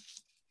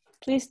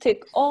 Please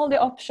tick all the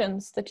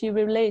options that you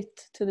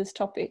relate to this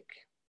topic.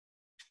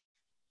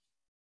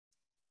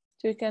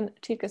 So you can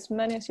tick as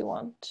many as you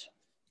want.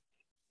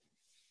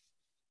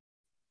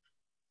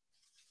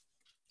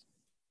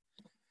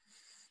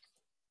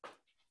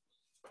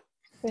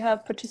 We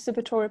have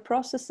participatory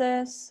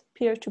processes,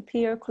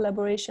 peer-to-peer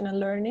collaboration and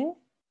learning,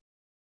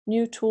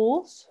 new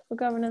tools for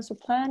governance or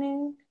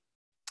planning,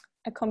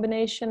 a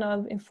combination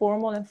of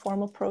informal and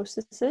formal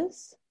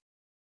processes,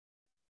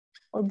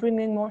 or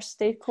bringing more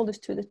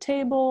stakeholders to the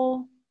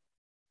table,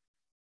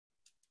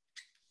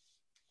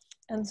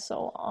 and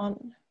so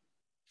on.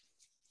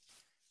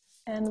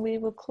 And we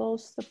will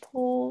close the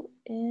poll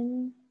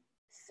in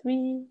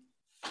 3,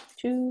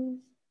 2,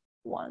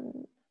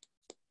 1.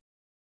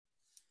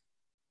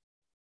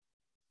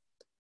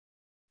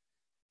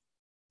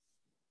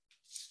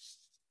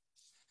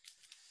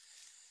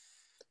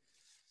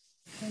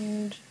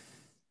 And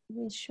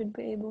we should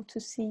be able to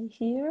see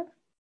here.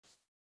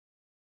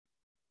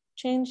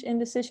 Change in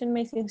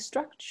decision-making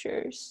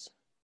structures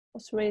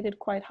was rated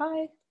quite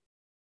high.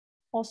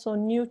 Also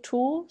new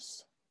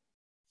tools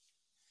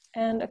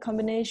and a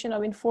combination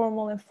of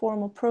informal and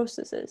formal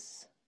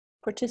processes,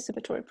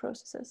 participatory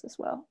processes as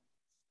well.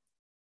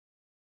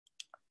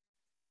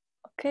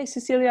 Okay,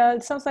 Cecilia,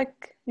 it sounds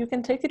like you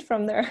can take it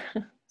from there.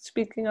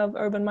 Speaking of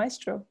Urban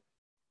Maestro.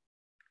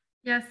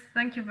 Yes,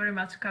 thank you very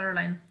much,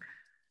 Caroline.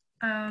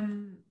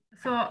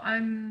 So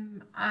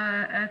I'm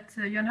at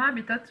Yon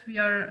Habitat.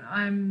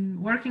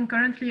 I'm working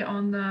currently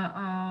on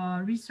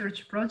a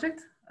research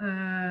project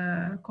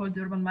called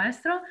Urban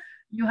Maestro.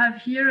 You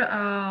have here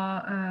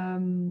a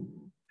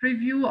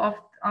preview of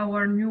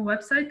our new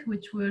website,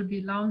 which will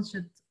be launched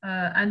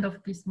at end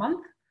of this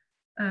month.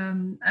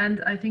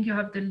 And I think you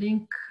have the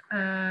link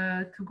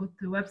to go to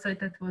the website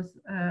that was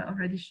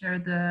already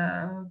shared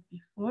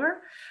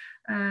before.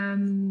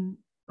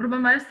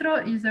 Urban Maestro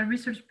is a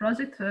research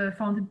project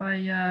funded by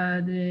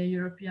the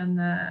European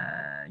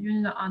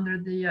Union under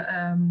the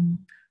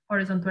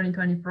Horizon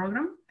 2020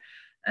 program.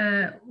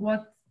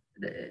 What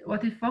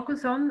it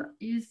focuses on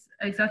is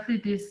exactly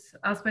this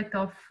aspect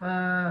of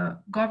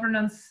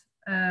governance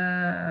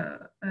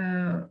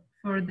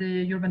for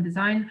the urban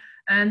design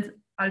and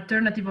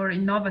alternative or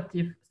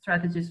innovative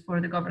strategies for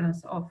the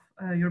governance of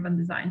urban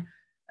design.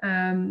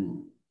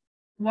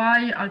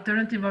 Why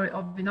alternative or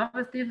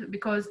innovative?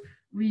 Because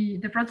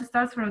the project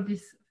starts from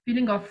this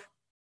feeling of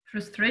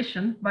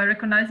frustration by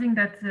recognizing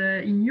that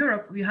in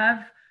Europe we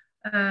have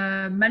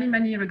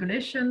many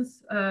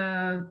regulations,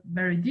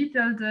 very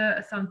detailed,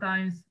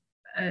 sometimes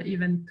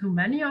even too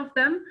many of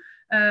them.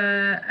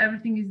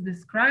 Everything is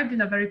described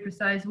in a very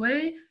precise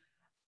way,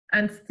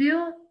 and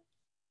still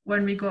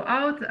when we go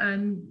out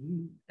and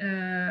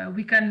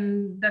we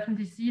can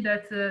definitely see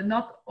that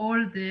not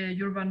all the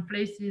urban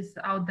places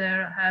out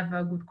there have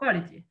a good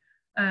quality.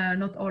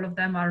 Not all of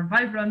them are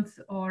vibrant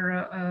or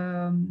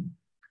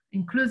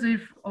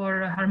inclusive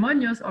or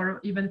harmonious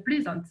or even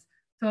pleasant.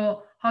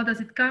 So how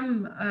does it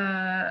come?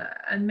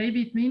 And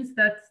maybe it means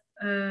that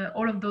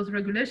all of those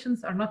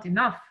regulations are not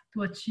enough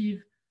to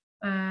achieve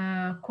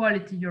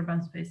quality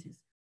urban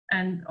spaces.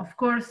 And of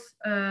course,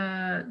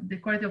 the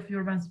quality of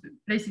urban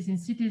places in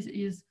cities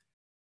is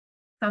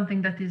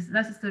something that is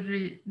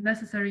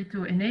necessary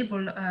to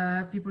enable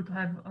people to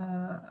have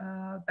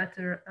a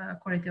better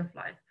quality of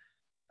life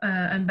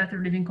and better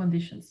living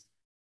conditions.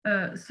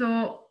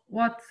 So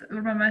what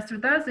Urban Maestro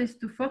does is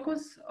to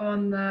focus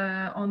on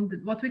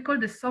what we call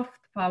the soft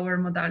power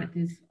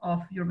modalities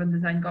of urban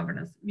design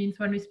governance. It means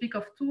when we speak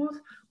of tools,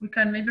 we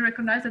can maybe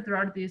recognize that there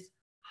are these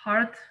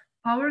hard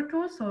power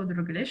tools, so the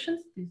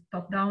regulations, these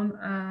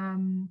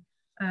top-down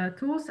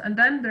tools, and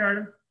then there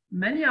are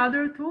many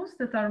other tools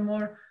that are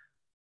more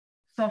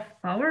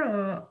soft power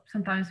or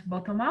sometimes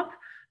bottom-up,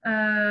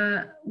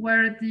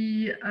 where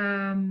the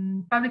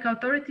public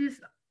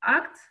authorities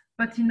act,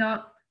 but in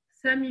a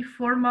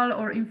semi-formal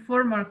or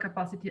informal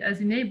capacity as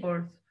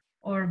enablers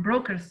or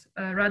brokers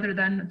rather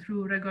than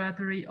through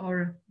regulatory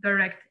or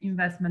direct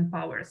investment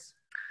powers.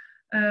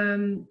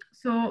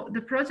 So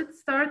the project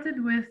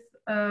started with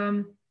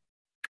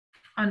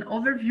an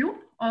overview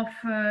of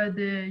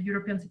the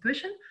European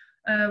situation.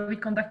 We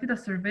conducted a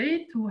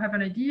survey to have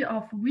an idea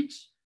of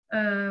which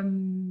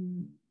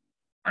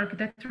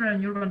architectural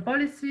and urban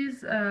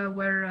policies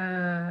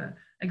were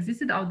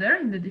existed out there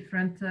in the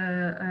different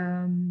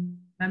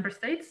member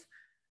states.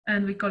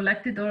 And we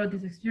collected all of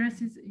these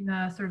experiences in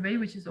a survey,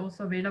 which is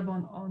also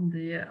available on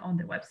the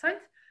website.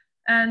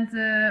 And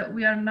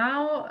we are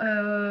now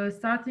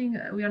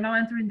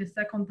entering the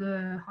second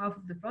half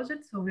of the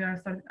project. So we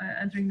are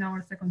entering now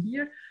our second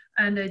year.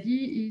 And the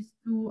idea is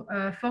to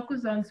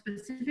focus on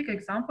specific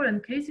examples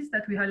and cases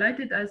that we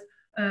highlighted as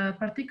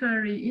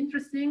particularly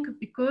interesting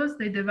because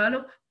they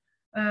develop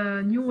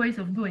new ways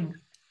of doing,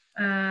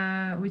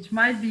 which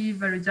might be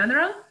very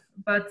general,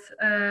 but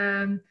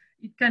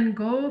it can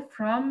go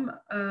from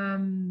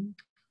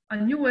a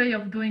new way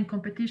of doing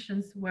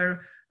competitions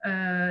where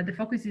the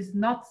focus is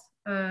not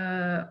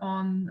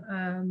on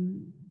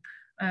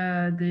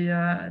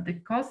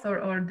the cost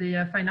or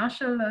the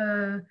financial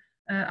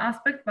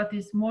aspect, but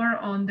is more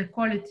on the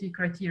quality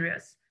criteria,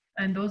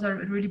 and those are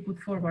really put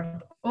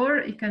forward. Or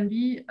it can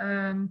be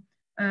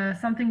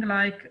something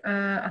like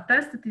a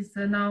test that is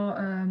now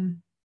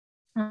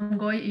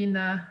ongoing in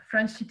the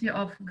French city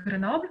of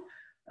Grenoble,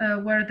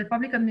 where the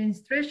public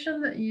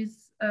administration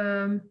is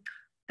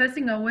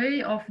testing a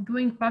way of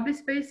doing public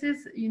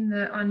spaces in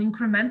an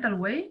incremental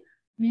way.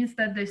 Means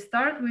that they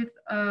start with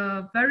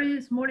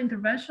very small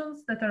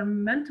interventions that are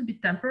meant to be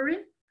temporary,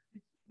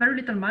 very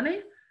little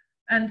money,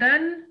 and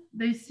then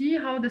they see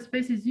how the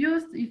space is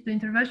used, if the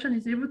intervention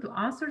is able to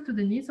answer to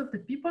the needs of the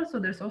people. So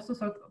there's also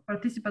sort of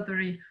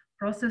participatory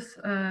process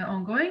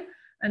ongoing,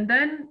 and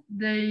then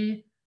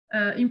they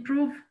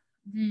improve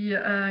the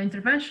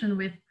intervention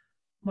with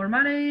more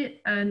money,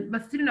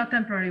 but still in a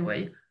temporary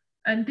way.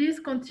 And these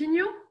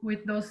continue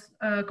with those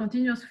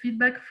continuous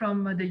feedback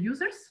from the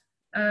users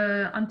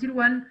until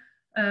when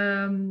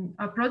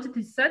a project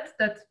is set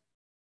that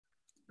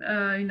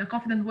in a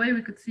confident way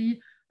we could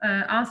see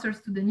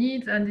answers to the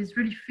needs and is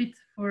really fit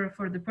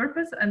for the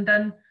purpose, and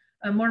then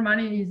more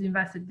money is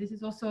invested. This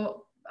is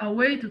also a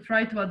way to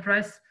try to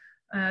address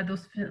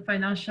those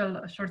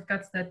financial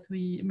shortcuts that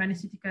many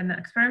cities can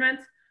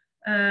experiment,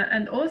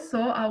 and also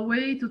a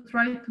way to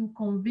try to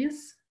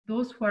convince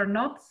those who are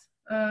not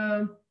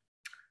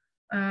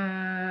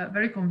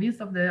very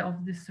convinced of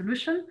this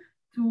solution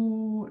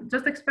to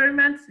just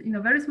experiment in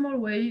a very small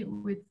way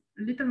with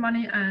little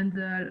money and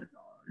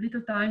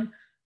little time,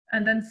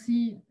 and then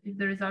see if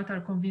the results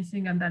are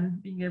convincing and then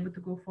being able to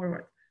go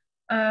forward.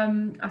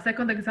 A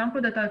second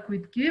example that I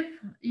could give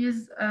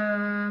is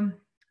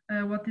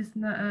what is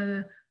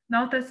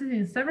now tested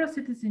in several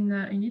cities in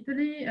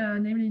Italy,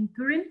 namely in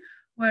Turin,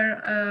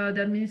 where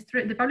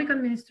the public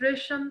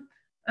administration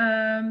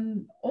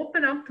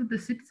open up to the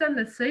citizen,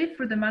 let's say,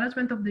 for the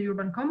management of the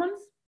urban commons.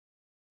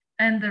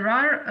 And there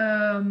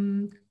are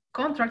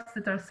contracts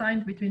that are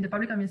signed between the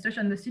public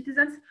administration and the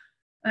citizens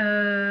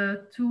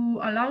to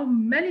allow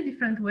many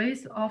different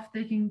ways of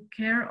taking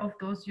care of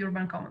those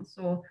urban commons.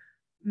 So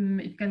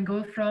it can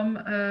go from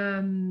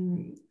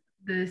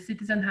the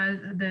citizen has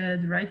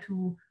the right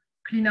to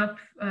clean up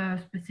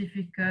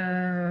specific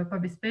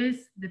public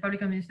space. The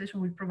public administration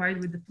will provide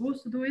with the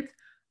tools to do it,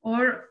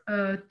 or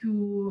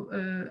until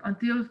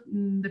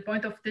the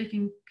point of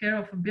taking care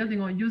of a building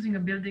or using a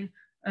building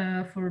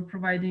for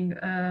providing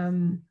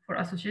for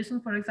association,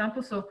 for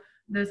example. So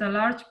there's a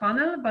large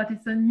panel, but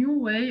it's a new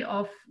way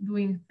of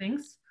doing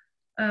things.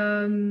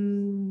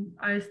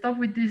 I stop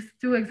with these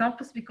two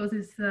examples because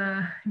it's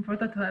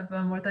important to have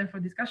more time for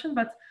discussion,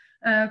 but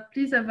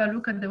please have a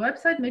look at the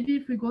website. Maybe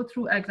if we go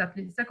through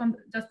exactly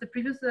just the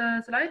previous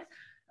slide.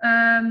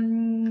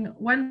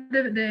 When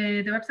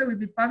the website will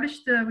be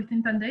published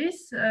within 10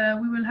 days,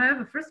 we will have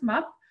a first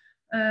map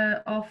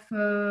of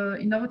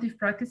innovative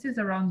practices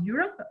around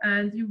Europe,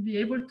 and you'll be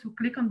able to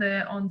click on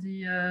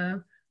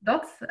the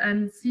dots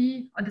and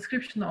see a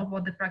description of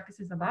what the practice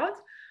is about.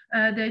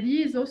 The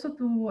idea is also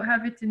to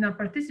have it in a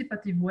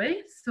participative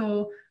way.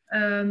 So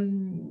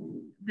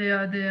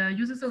the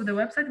users of the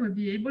website will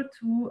be able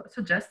to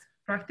suggest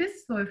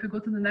practice. So if we go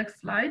to the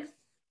next slide.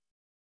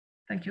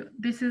 Thank you.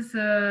 This is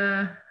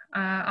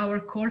our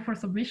call for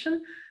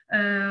submission.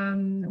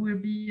 We'll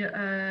be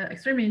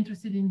extremely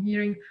interested in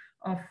hearing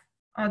of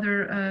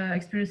other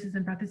experiences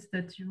and practices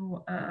that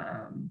you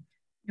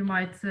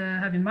might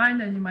have in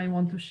mind and you might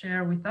want to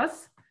share with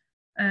us.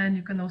 And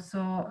you can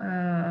also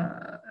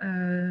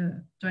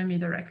join me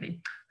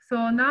directly.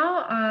 So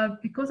now,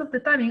 because of the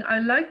timing,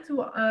 I'd like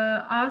to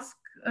ask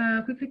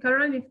quickly,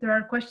 Karina, if there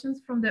are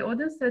questions from the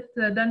audience that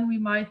then we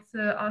might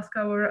ask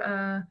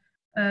our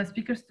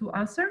speakers to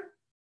answer.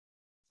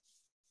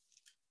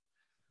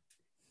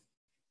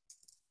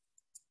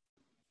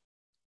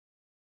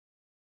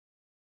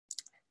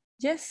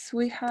 Yes,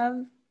 we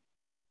have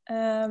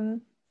a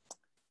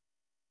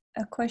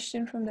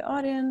question from the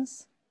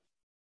audience.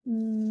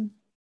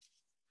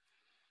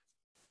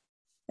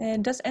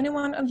 Does any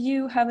one of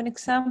you have an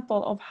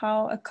example of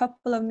how a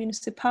couple of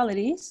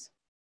municipalities,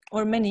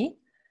 or many,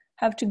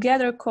 have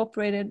together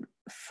cooperated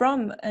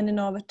from an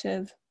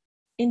innovative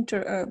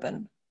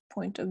interurban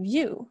point of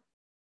view?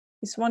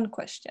 Is one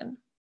question.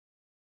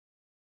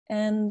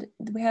 And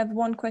we have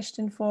one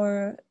question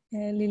for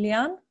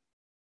Liliane,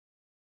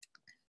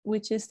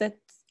 which is that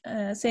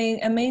saying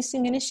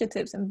amazing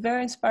initiatives and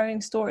very inspiring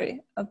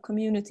story of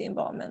community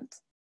involvement.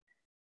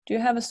 Do you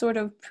have a sort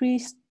of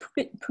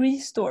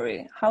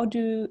pre-story? How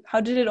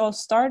did it all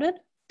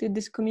started? Did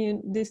this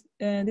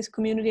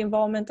community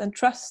involvement and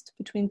trust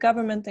between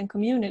government and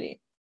community?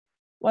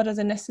 What are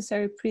the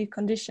necessary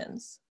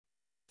preconditions?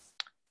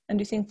 And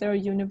do you think they're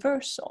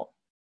universal?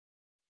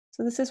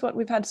 So this is what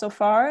we've had so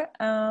far.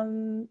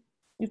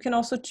 You can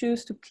also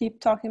choose to keep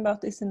talking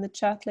about this in the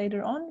chat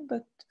later on,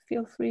 but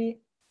feel free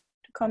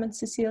to comment,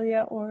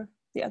 Cecilia or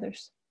the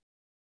others.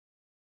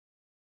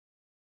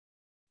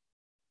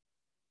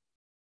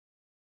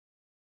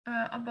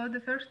 About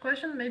the first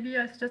question, maybe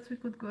I suggest we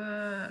could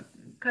go,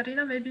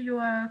 Karina, maybe you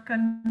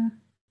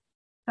can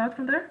start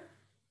from there.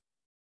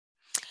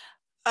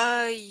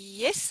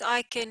 Yes,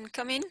 I can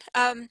come in.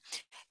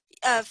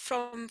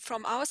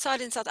 From our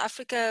side in South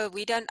Africa,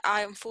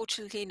 I'm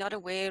unfortunately not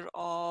aware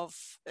of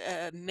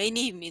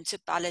many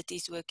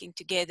municipalities working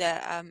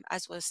together,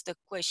 as was the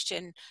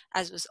question,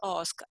 as was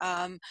asked,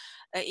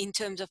 in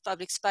terms of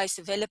public space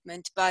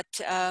development. But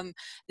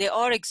there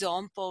are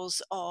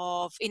examples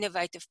of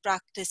innovative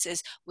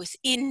practices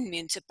within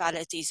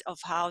municipalities of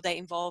how they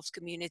involved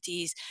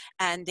communities,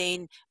 and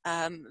then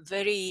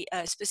very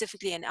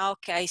specifically in our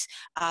case,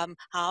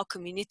 how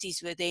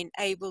communities were then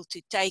able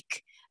to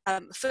take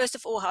first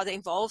of all, how they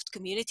involved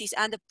communities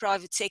and the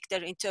private sector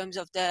in terms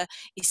of the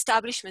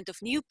establishment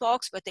of new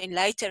parks, but then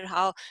later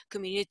how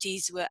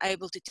communities were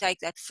able to take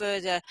that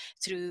further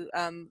through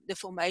the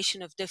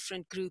formation of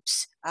different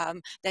groups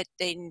that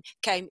then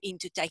came in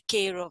to take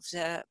care of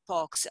the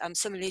parks,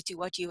 similar to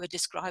what you were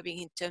describing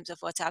in terms of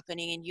what's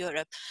happening in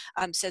Europe.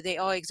 So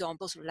there are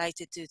examples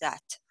related to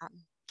that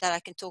that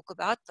I can talk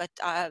about, but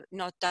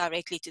not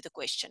directly to the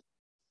question.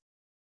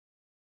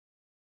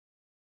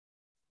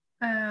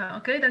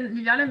 Okay, then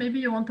Liliane, maybe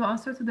you want to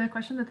answer to the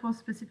question that was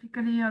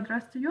specifically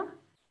addressed to you?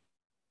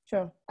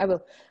 Sure, I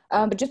will.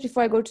 But just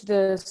before I go to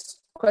the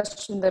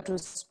question that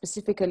was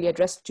specifically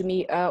addressed to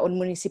me on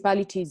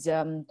municipalities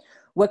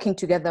working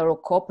together or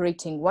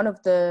cooperating, one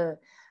of the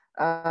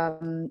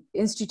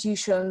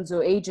institutions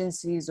or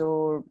agencies,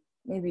 or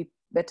maybe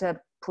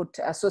better put,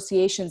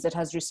 associations that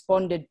has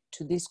responded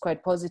to this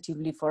quite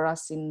positively for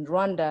us in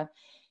Rwanda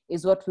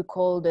is what we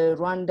call the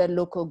Rwanda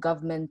Local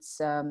Governments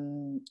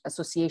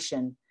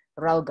Association,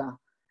 RALGA.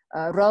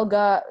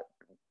 RALGA,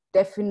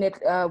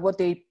 definitely, what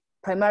they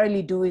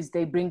primarily do is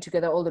they bring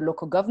together all the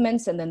local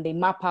governments and then they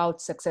map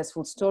out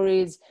successful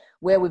stories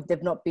where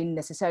they've not been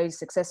necessarily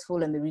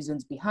successful and the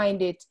reasons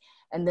behind it.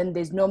 And then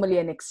there's normally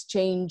an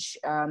exchange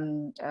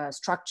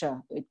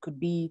structure. It could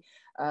be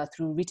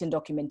through written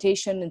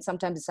documentation, and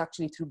sometimes it's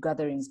actually through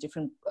gatherings,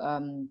 different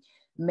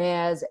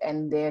mayors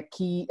and their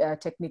key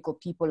technical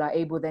people are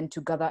able then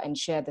to gather and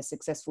share the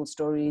successful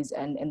stories.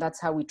 And that's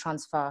how we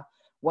transfer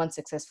one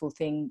successful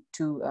thing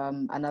to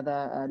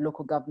another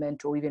local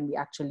government, or even we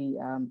actually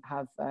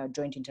have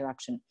joint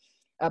interaction.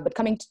 But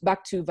coming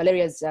back to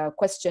Valeria's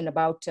question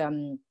about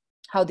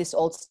how this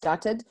all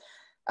started,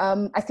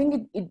 I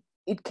think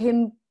it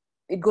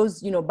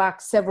goes,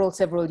 back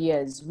several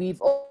years.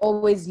 We've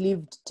always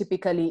lived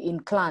typically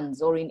in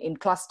clans or in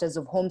clusters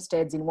of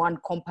homesteads in one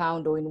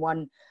compound or in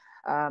one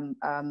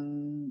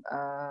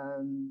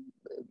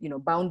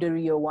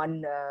boundary or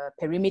one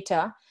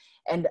perimeter.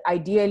 And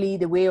ideally,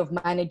 the way of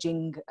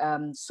managing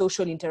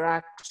social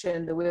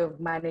interaction, the way of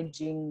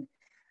managing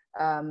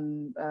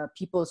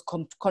people's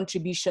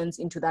contributions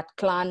into that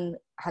clan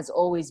has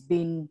always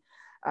been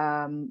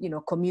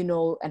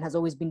communal and has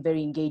always been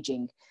very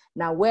engaging.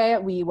 Now, where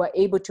we were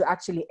able to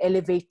actually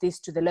elevate this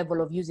to the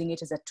level of using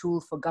it as a tool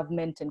for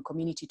government and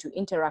community to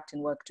interact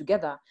and work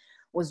together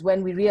was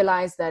when we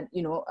realized that,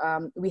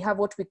 we have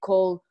what we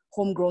call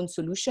homegrown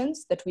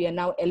solutions that we are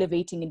now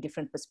elevating in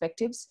different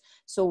perspectives.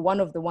 So one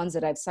of the ones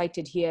that I've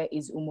cited here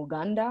is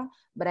Umuganda,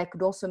 but I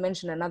could also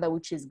mention another,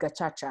 which is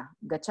Gacaca.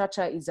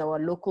 Gacaca is our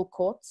local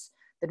courts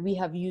that we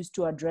have used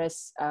to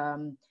address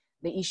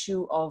the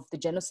issue of the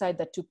genocide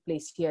that took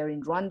place here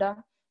in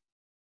Rwanda,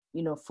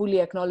 fully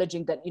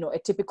acknowledging that, a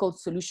typical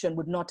solution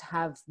would not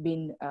have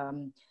been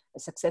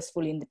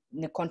successful in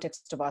the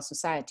context of our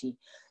society.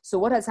 So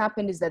what has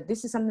happened is that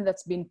this is something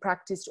that's been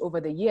practiced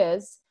over the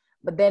years,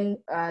 but then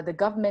the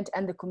government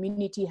and the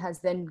community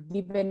has then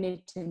given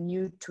it a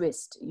new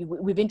twist.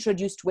 We've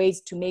introduced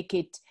ways to make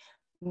it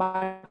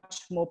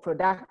much more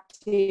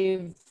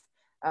productive.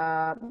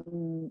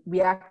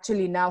 We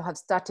actually now have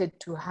started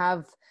to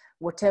have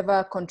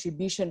whatever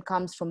contribution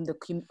comes from the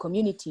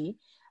community,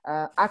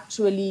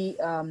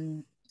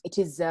 it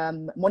is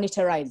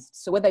monetarized.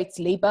 So whether it's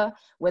labor,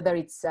 whether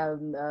it's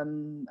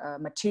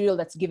material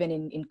that's given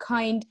in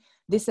kind,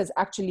 this has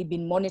actually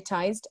been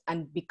monetized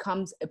and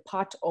becomes a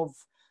part of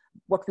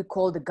what we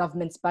call the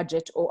government's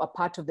budget or a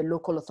part of the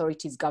local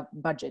authorities'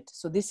 budget.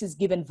 So this is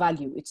given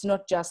value. It's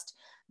not just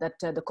that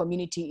the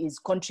community is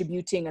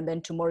contributing and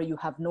then tomorrow you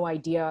have no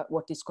idea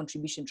what this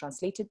contribution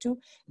translated to.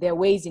 There are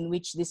ways in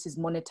which this is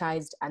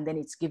monetized and then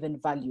it's given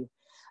value.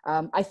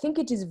 I think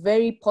it is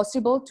very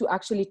possible to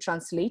actually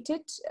translate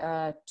it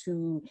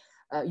to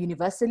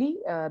universally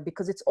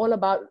because it's all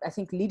about, I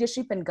think,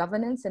 leadership and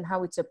governance and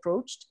how it's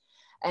approached.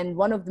 And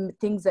one of the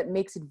things that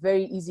makes it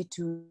very easy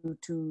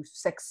to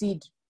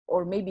succeed,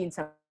 or maybe in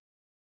some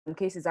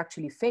cases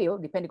actually fail,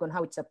 depending on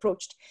how it's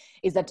approached,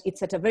 is that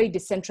it's at a very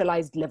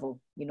decentralized level.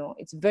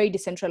 It's very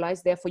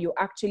decentralized. Therefore, you're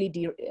actually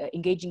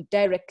engaging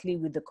directly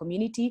with the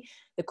community.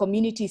 The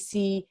community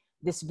see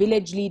this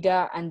village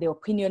leader and the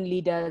opinion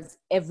leaders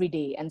every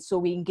day. And so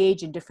we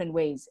engage in different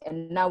ways.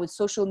 And now with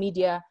social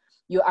media,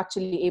 you're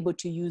actually able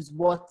to use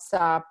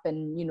WhatsApp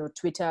and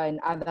Twitter and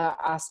other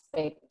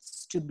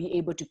aspects to be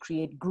able to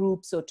create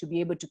groups or to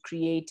be able to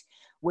create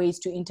ways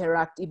to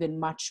interact even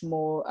much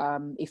more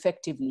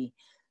effectively.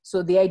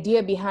 So the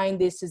idea behind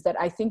this is that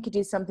I think it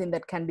is something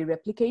that can be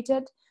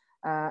replicated,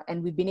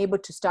 and we've been able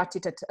to start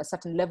it at a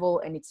certain level,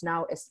 and it's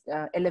now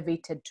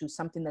elevated to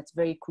something that's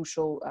very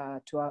crucial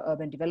to our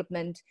urban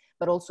development,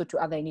 but also to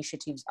other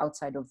initiatives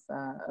outside of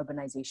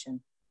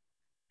urbanization.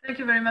 Thank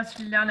you very much,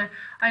 Liliane.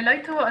 I'd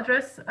like to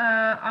address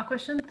a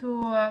question to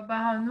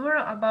Bahanur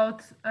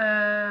about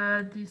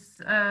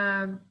this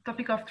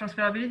topic of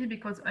transferability,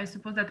 because I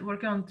suppose that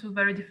working on two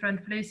very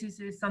different places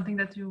is something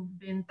that you've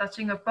been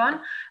touching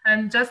upon.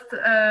 And just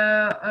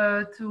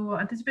to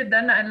anticipate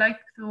then, I'd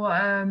like to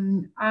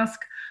ask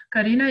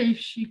Karina if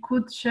she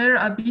could share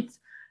a bit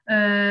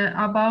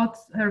about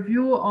her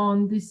view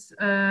on this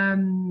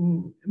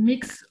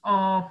mix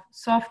of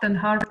soft and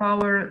hard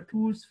power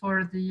tools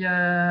for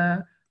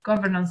the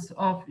governance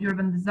of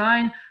urban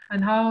design,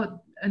 and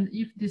how and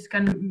if this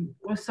can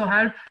also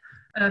help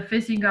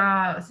facing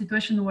a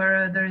situation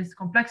where there is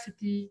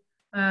complexity,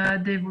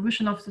 the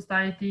evolution of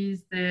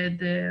societies,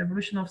 the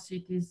evolution of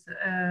cities,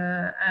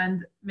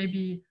 and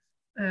maybe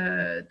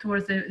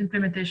towards the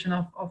implementation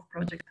of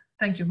projects.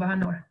 Thank you,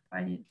 Bahanur.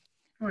 The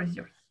floor is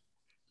yours.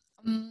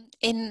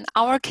 In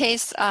our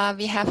case,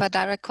 we have a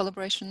direct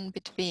collaboration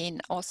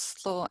between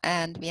Oslo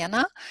and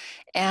Vienna,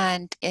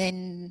 and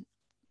in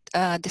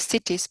the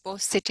cities,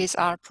 both cities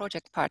are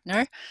project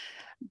partner.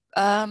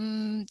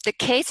 The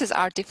cases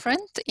are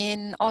different.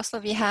 In Oslo,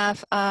 we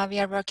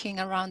are working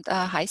around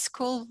a high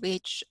school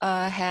which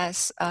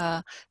has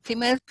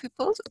female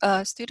pupils,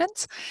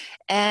 students,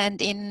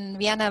 and in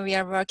Vienna we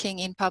are working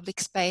in public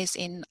space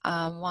in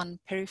one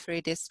periphery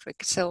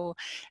district. So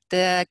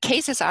the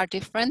cases are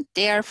different.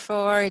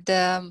 Therefore,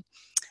 the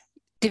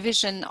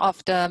division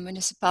of the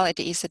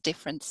municipality is a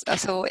difference.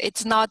 So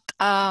it's not.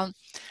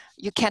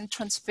 You can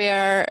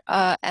transfer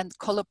and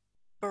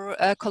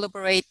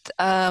collaborate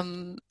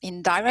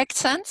in direct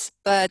sense,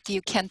 but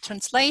you can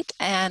translate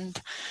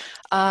and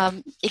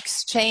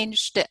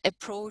exchange the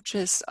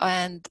approaches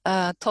and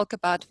talk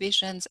about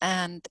visions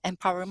and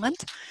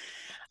empowerment.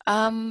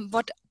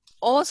 What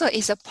also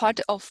is a part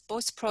of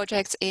both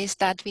projects is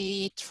that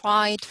we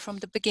tried from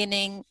the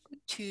beginning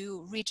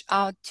to reach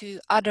out to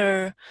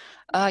other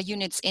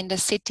units in the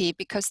city,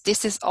 because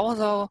this is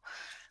also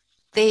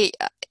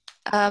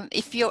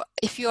if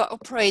you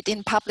operate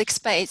in public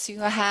space, you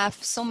have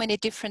so many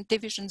different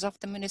divisions of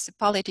the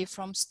municipality,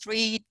 from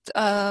street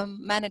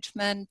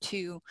management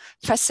to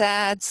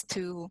facades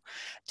to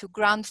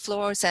ground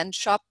floors and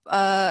shop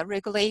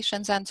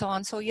regulations and so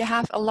on. So you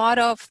have a lot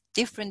of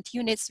different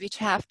units which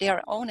have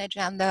their own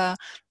agenda,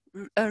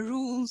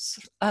 rules,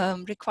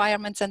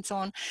 requirements, and so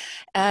on.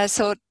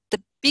 So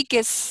the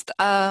biggest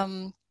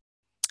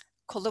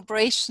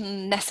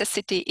collaboration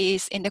necessity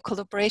is in the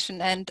collaboration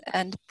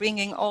and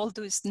bringing all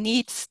those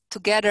needs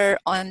together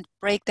and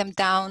break them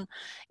down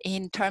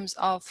in terms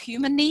of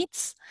human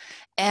needs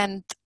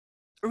and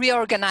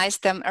reorganize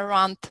them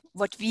around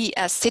what we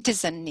as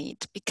citizens need.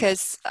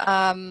 Because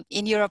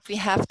in Europe we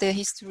have the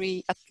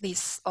history at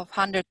least of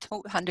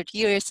 100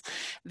 years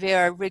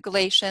where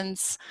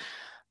regulations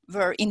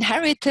were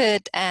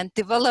inherited and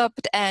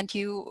developed, and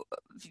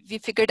we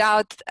figured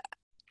out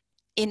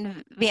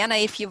in Vienna,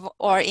 if you,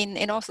 or in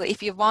Oslo,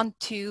 if you want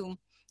to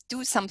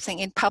do something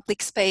in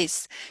public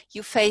space,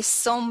 you face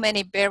so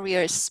many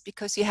barriers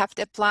because you have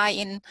to apply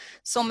in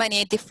so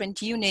many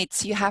different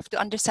units. You have to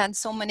understand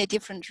so many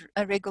different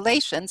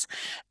regulations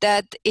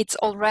that it's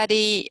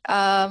already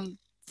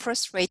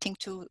frustrating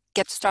to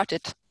get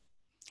started.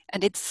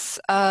 And it's,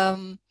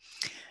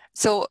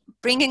 so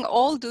bringing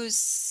all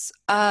those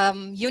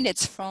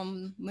units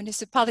from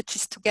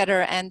municipalities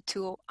together and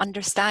to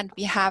understand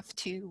we have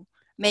to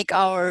make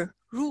our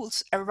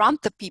rules around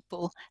the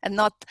people and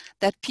not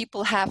that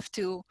people have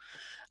to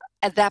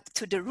adapt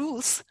to the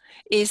rules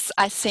is,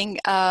 I think,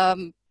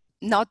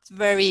 not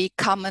very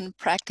common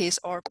practice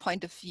or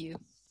point of view.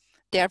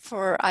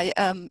 Therefore,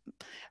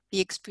 we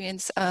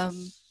experience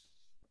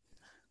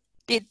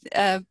big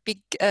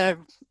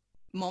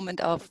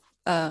moment of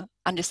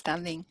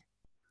understanding.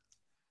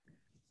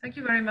 Thank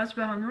you very much,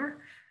 Bahanur.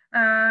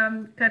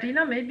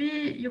 Karina,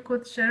 maybe you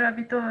could share a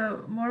bit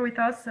more with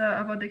us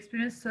about the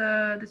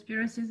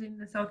experiences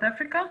in South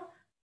Africa.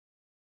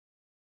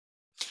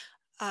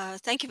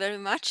 Thank you very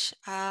much.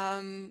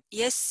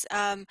 Yes,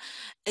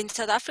 in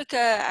South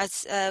Africa,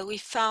 as we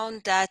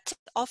found that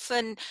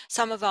often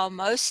some of our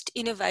most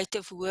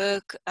innovative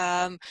work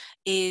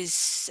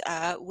is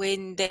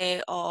when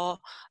there are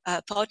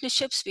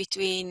partnerships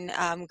between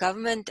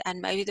government and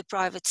maybe the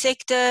private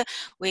sector,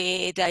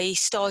 where they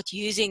start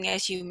using,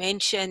 as you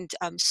mentioned,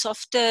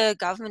 softer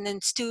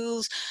governance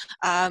tools,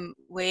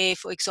 where,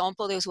 for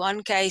example, there was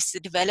one case, the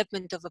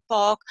development of a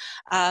park.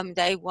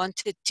 They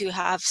wanted to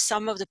have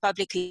some of the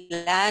public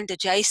land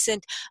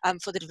adjacent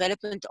for the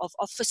development of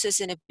offices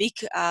in a big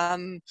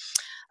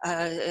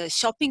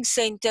shopping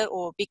center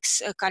or big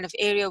kind of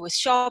area with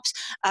shops.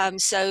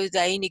 So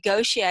they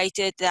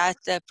negotiated that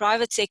the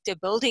private sector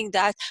building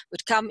that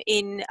would come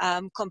in,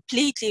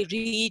 completely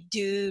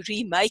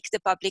remake the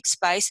public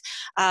space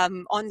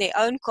on their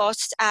own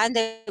costs, and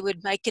they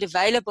would make it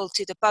available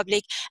to the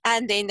public,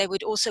 and then they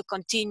would also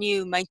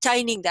continue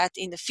maintaining that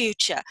in the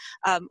future,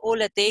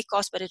 all at their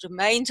cost, but it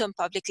remains on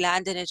public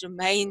land and it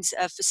remains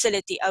a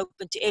facility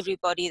open to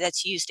everybody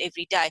that's used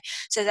every day.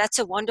 So that's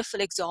a wonderful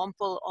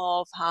example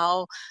of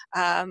how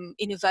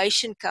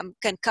innovation can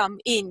come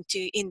in to,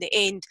 in the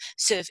end,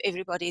 serve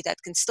everybody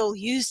that can still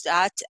use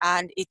that,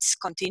 and it's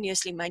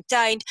continuously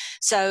maintained.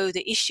 So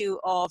the issue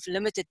of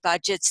limited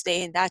budgets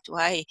there in that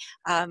way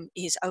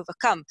is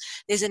overcome.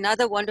 There's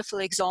another wonderful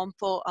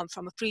example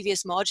from a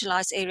previous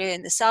marginalized area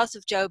in the south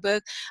of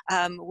Joburg,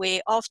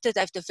 where after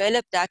they've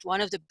developed that,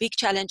 one of the big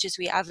challenges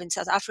we have in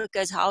South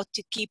Africa is how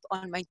to keep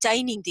on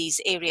maintaining these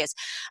areas.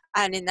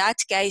 And in that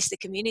case, the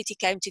community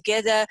came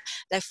together.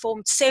 They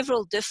formed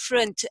several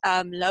different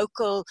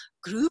local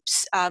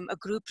groups, a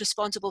group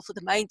responsible for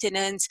the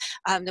maintenance,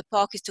 the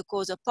park is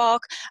Tukoza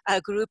Park, a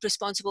group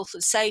responsible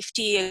for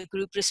safety, a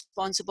group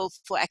responsible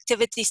for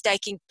activities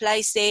taking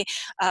place there.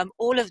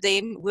 All of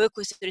them work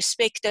with the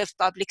respective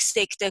public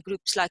sector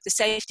groups, like the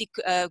safety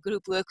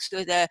group works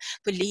with the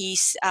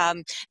police,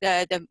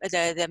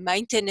 the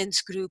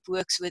maintenance group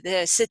works with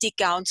the city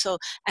council,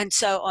 and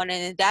so on.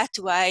 And in that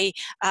way,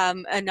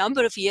 a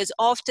number of years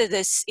after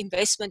this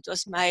investment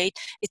was made,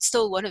 it's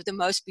still one of the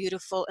most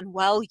beautiful and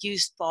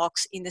well-used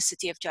parks in the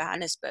city of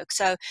Johannesburg.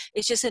 So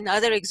it's just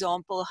another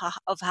example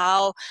of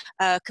how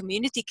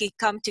community can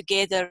come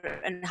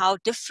together and how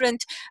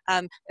different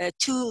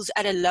tools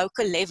at a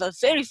local level,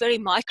 very, very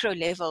micro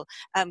level,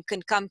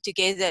 can come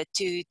together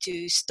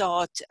to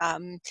start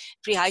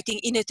creating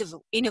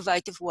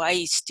innovative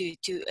ways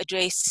to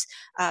address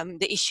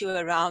the issue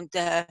around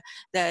the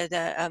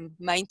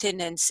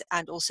maintenance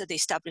and also the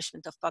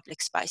establishment of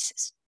public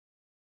spaces.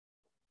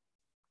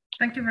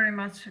 Thank you very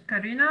much,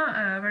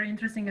 Karina. Very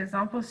interesting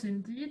examples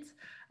indeed.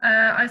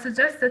 I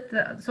suggest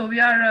that, so we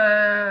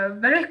are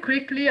very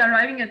quickly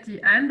arriving at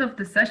the end of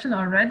the session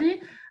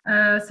already.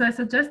 So I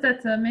suggest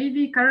that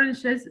maybe Karen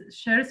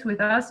shares with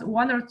us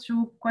one or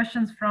two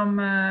questions from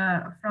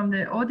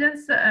the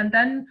audience, and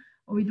then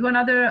we do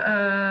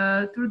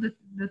another through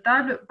the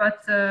tab,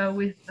 but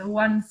with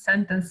one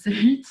sentence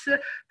each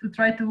to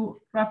try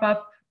to wrap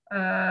up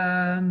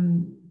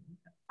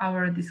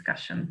our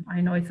discussion.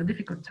 I know it's a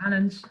difficult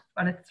challenge,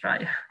 but let's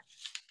try.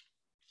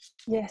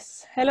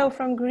 Yes, hello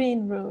from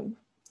Green Room.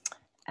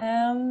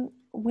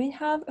 We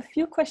have a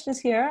few questions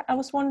here. I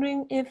was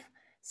wondering if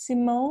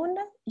Simone,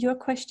 your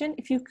question,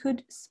 if you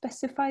could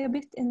specify a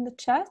bit in the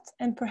chat,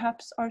 and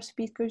perhaps our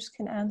speakers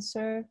can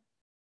answer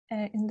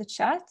in the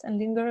chat and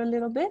linger a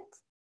little bit.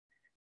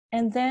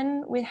 And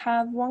then we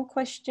have one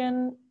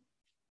question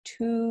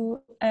to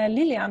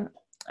Liliane.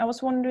 I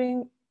was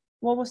wondering,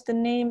 what was the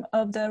name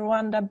of the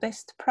Rwanda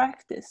best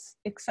practice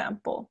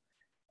example?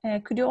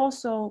 Could you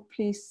also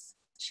please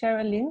share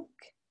a link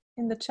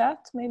in the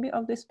chat, maybe,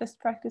 of this best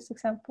practice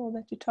example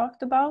that you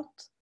talked about,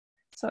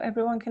 so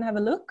everyone can have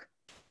a look?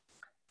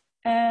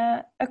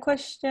 A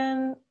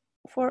question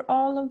for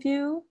all of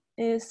you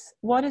is,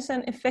 what is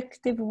an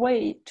effective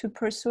way to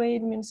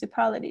persuade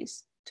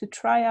municipalities to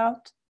try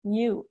out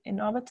new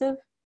innovative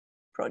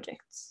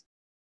projects?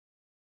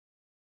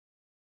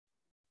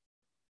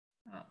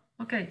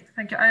 Okay,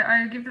 thank you.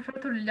 I'll give the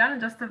floor to Liliane.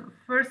 Just the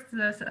first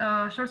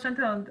short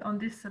sentence on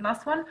this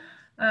last one.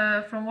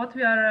 From what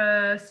we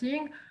are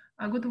seeing,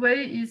 a good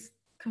way is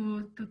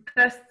to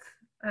test,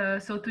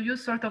 so to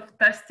use sort of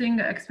testing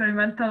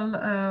experimental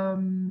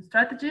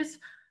strategies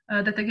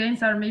that again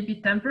are maybe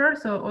temporary.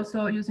 So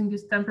also using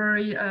these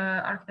temporary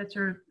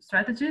architecture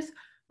strategies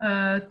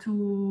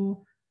to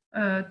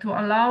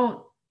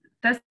allow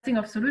testing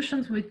of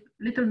solutions with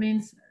little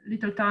means,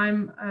 little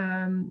time,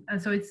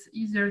 and so it's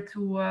easier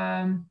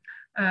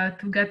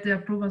to get the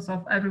approvals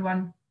of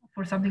everyone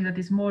for something that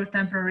is more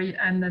temporary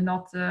and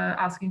not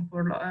asking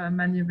for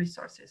many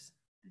resources.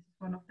 This is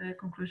one of the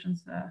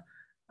conclusions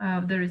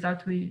of the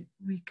result we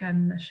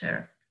can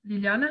share.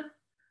 Liliane?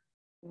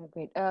 Yeah,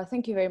 great.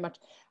 Thank you very much.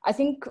 I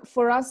think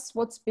for us,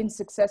 what's been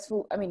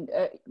successful, I mean,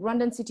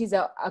 Rwandan cities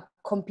are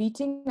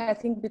competing, I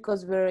think,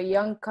 because we're a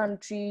young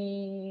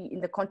country in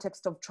the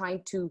context of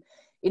trying to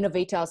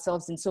innovate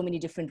ourselves in so many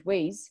different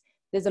ways.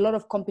 There's a lot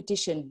of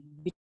competition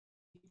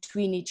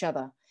between each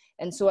other.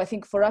 And so I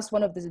think for us,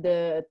 one of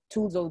the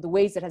tools or the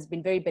ways that has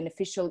been very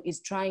beneficial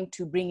is trying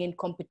to bring in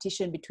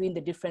competition between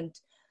the different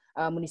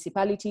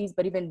municipalities,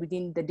 but even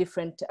within the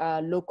different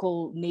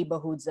local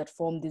neighborhoods that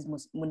form these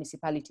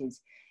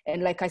municipalities.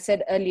 And like I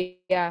said earlier,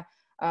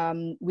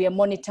 we are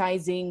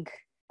monetizing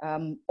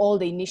all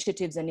the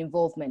initiatives and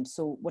involvement.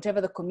 So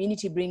whatever the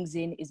community brings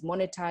in is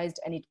monetized,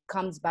 and it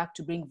comes back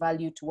to bring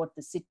value to what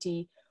the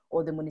city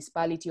or the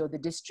municipality or the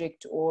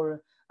district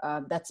or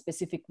that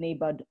specific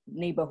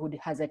neighborhood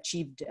has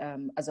achieved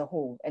as a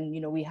whole. And, you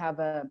know, we have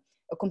a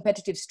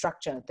competitive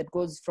structure that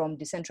goes from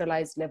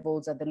decentralized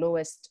levels at the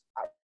lowest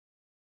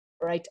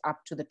right up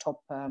to the top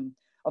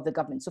of the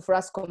government. So for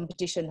us,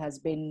 competition has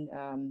been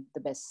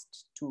the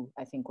best tool,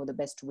 I think, or the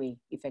best way,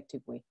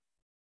 effective way.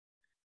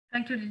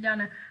 Thank you,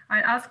 Liliane. I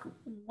ask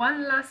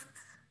one last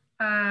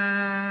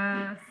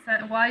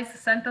wise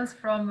sentence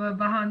from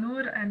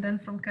Bahanur and then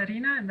from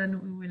Karina, and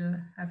then we will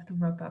have to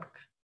wrap up.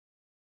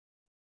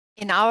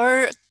 In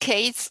our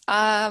case,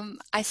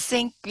 I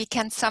think we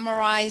can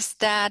summarize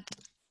that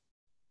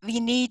we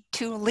need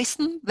to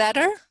listen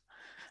better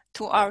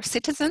to our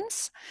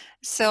citizens.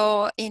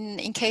 So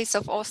in case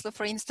of Oslo,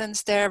 for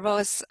instance, there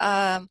was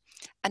an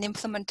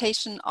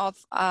implementation of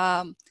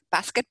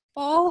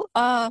basketball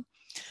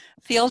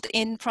field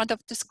in front of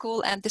the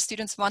school, and the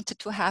students wanted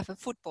to have a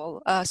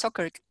football,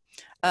 soccer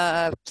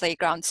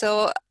playground.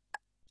 So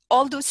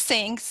all those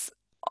things,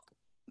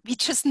 we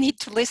just need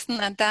to listen,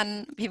 and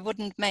then we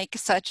wouldn't make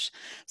such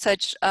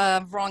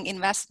wrong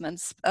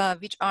investments,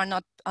 which are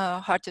not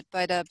hearted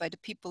by the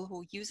people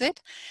who use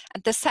it.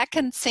 And the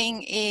second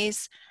thing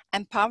is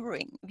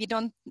empowering. We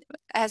don't,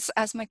 as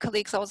my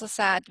colleagues also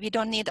said, we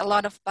don't need a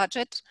lot of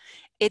budget.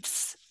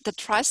 It's the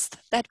trust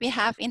that we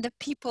have in the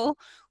people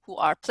who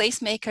are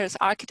placemakers,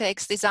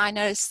 architects,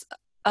 designers,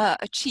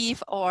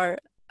 achieve, or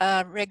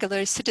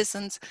regular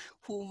citizens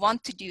who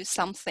want to do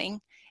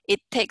something. It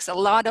takes a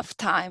lot of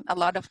time, a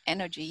lot of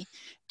energy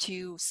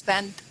to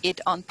spend it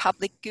on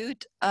public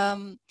good,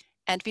 and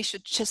we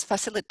should just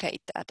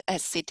facilitate that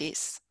as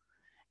cities.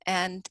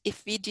 And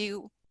if we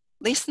do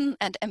listen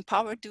and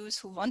empower those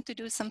who want to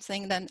do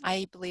something, then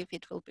I believe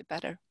it will be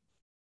better.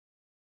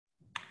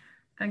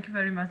 Thank you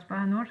very much,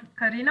 Bahanur.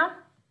 Karina,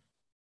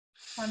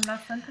 one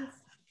last sentence.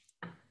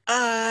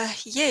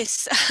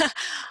 Yes,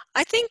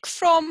 I think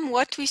from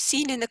what we've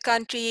seen in the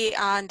country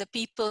and the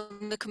people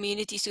in the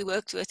communities we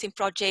worked with in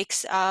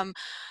projects,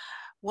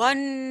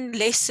 one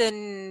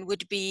lesson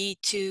would be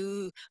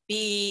to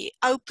be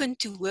open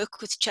to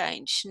work with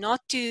change,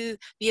 not to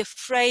be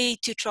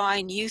afraid to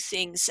try new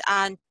things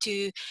and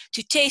to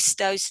test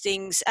those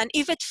things. And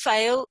if it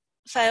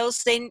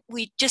fails, then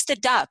we just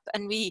adapt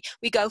and we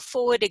go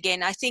forward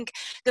again. I think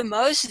the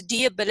most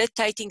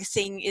debilitating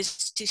thing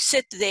is to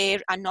sit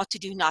there and not to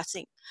do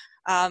nothing.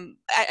 And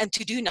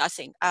to do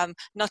nothing,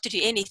 not to do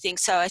anything.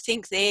 So I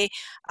think that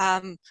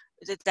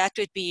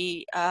would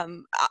be,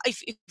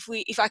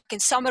 if I can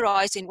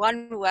summarize in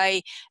one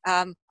way,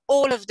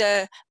 all of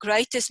the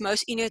greatest,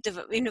 most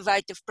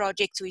innovative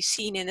projects we've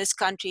seen in this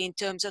country in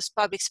terms of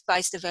public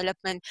space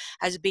development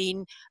has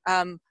been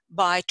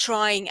by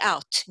trying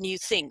out new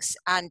things,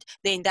 and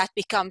then that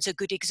becomes a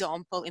good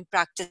example in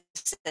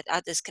practice that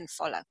others can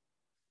follow.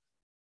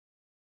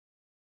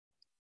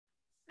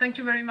 Thank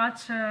you very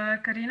much,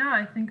 Karina.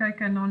 I think I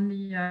can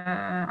only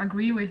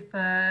agree with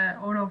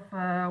all of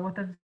what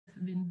has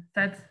been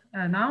said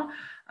now.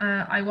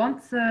 I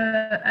won't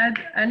add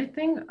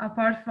anything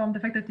apart from the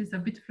fact that it's a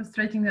bit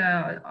frustrating,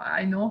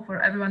 I know,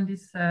 for everyone,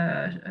 these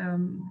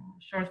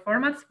short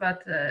formats,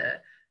 but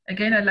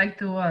again, I'd like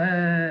to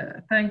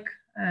thank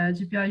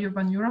GPI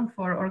Urban Europe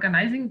for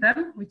organizing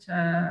them, which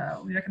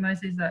we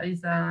recognize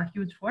is a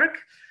huge work.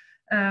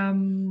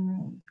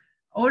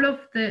 All of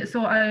the, so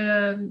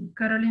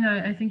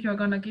Carolina, I think you're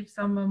going to give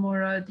some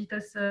more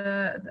details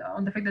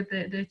on the fact that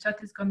the chat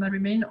is going to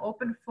remain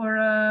open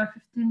for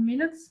 15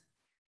 minutes.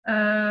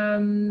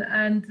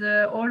 And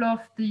all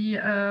of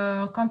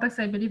the contacts,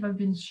 I believe, have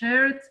been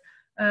shared.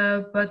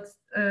 But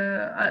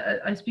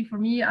I speak for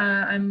me.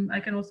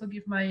 I can also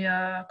give my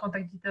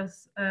contact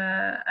details,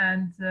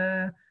 and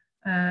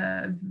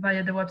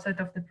via the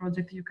website of the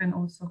project, you can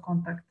also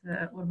contact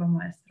Urban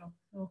Maestro.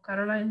 So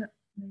Caroline,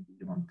 maybe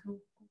you want to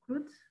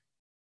conclude?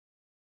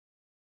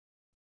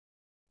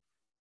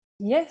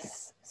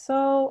 Yes,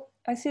 so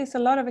I see it's a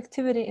lot of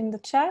activity in the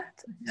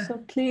chat. Yeah. So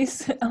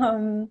please,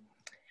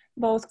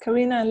 both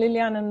Karina and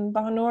Liliane and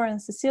Bahanur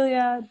and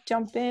Cecilia,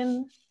 jump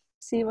in,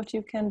 see what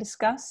you can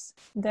discuss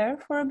there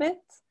for a bit,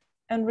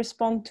 and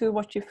respond to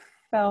what you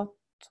felt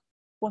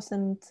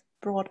wasn't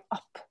brought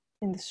up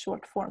in this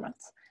short format.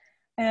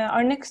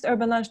 Our next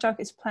Urban Lunch Talk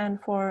is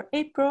planned for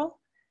April.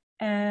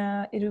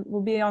 It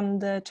will be on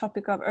the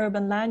topic of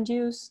urban land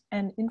use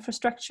and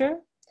infrastructure.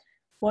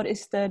 What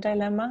is the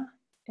dilemma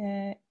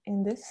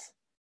in this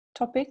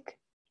topic?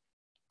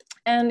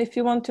 And if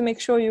you want to make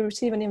sure you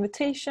receive an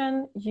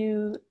invitation,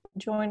 you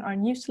join our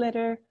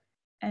newsletter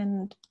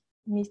and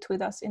meet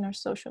with us in our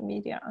social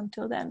media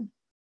until then.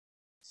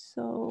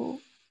 So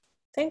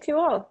thank you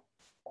all.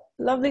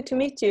 Lovely to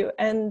meet you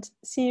and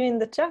see you in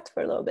the chat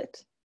for a little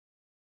bit.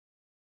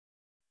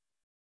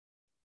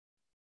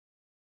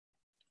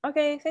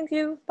 Okay, thank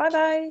you.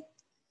 Bye-bye.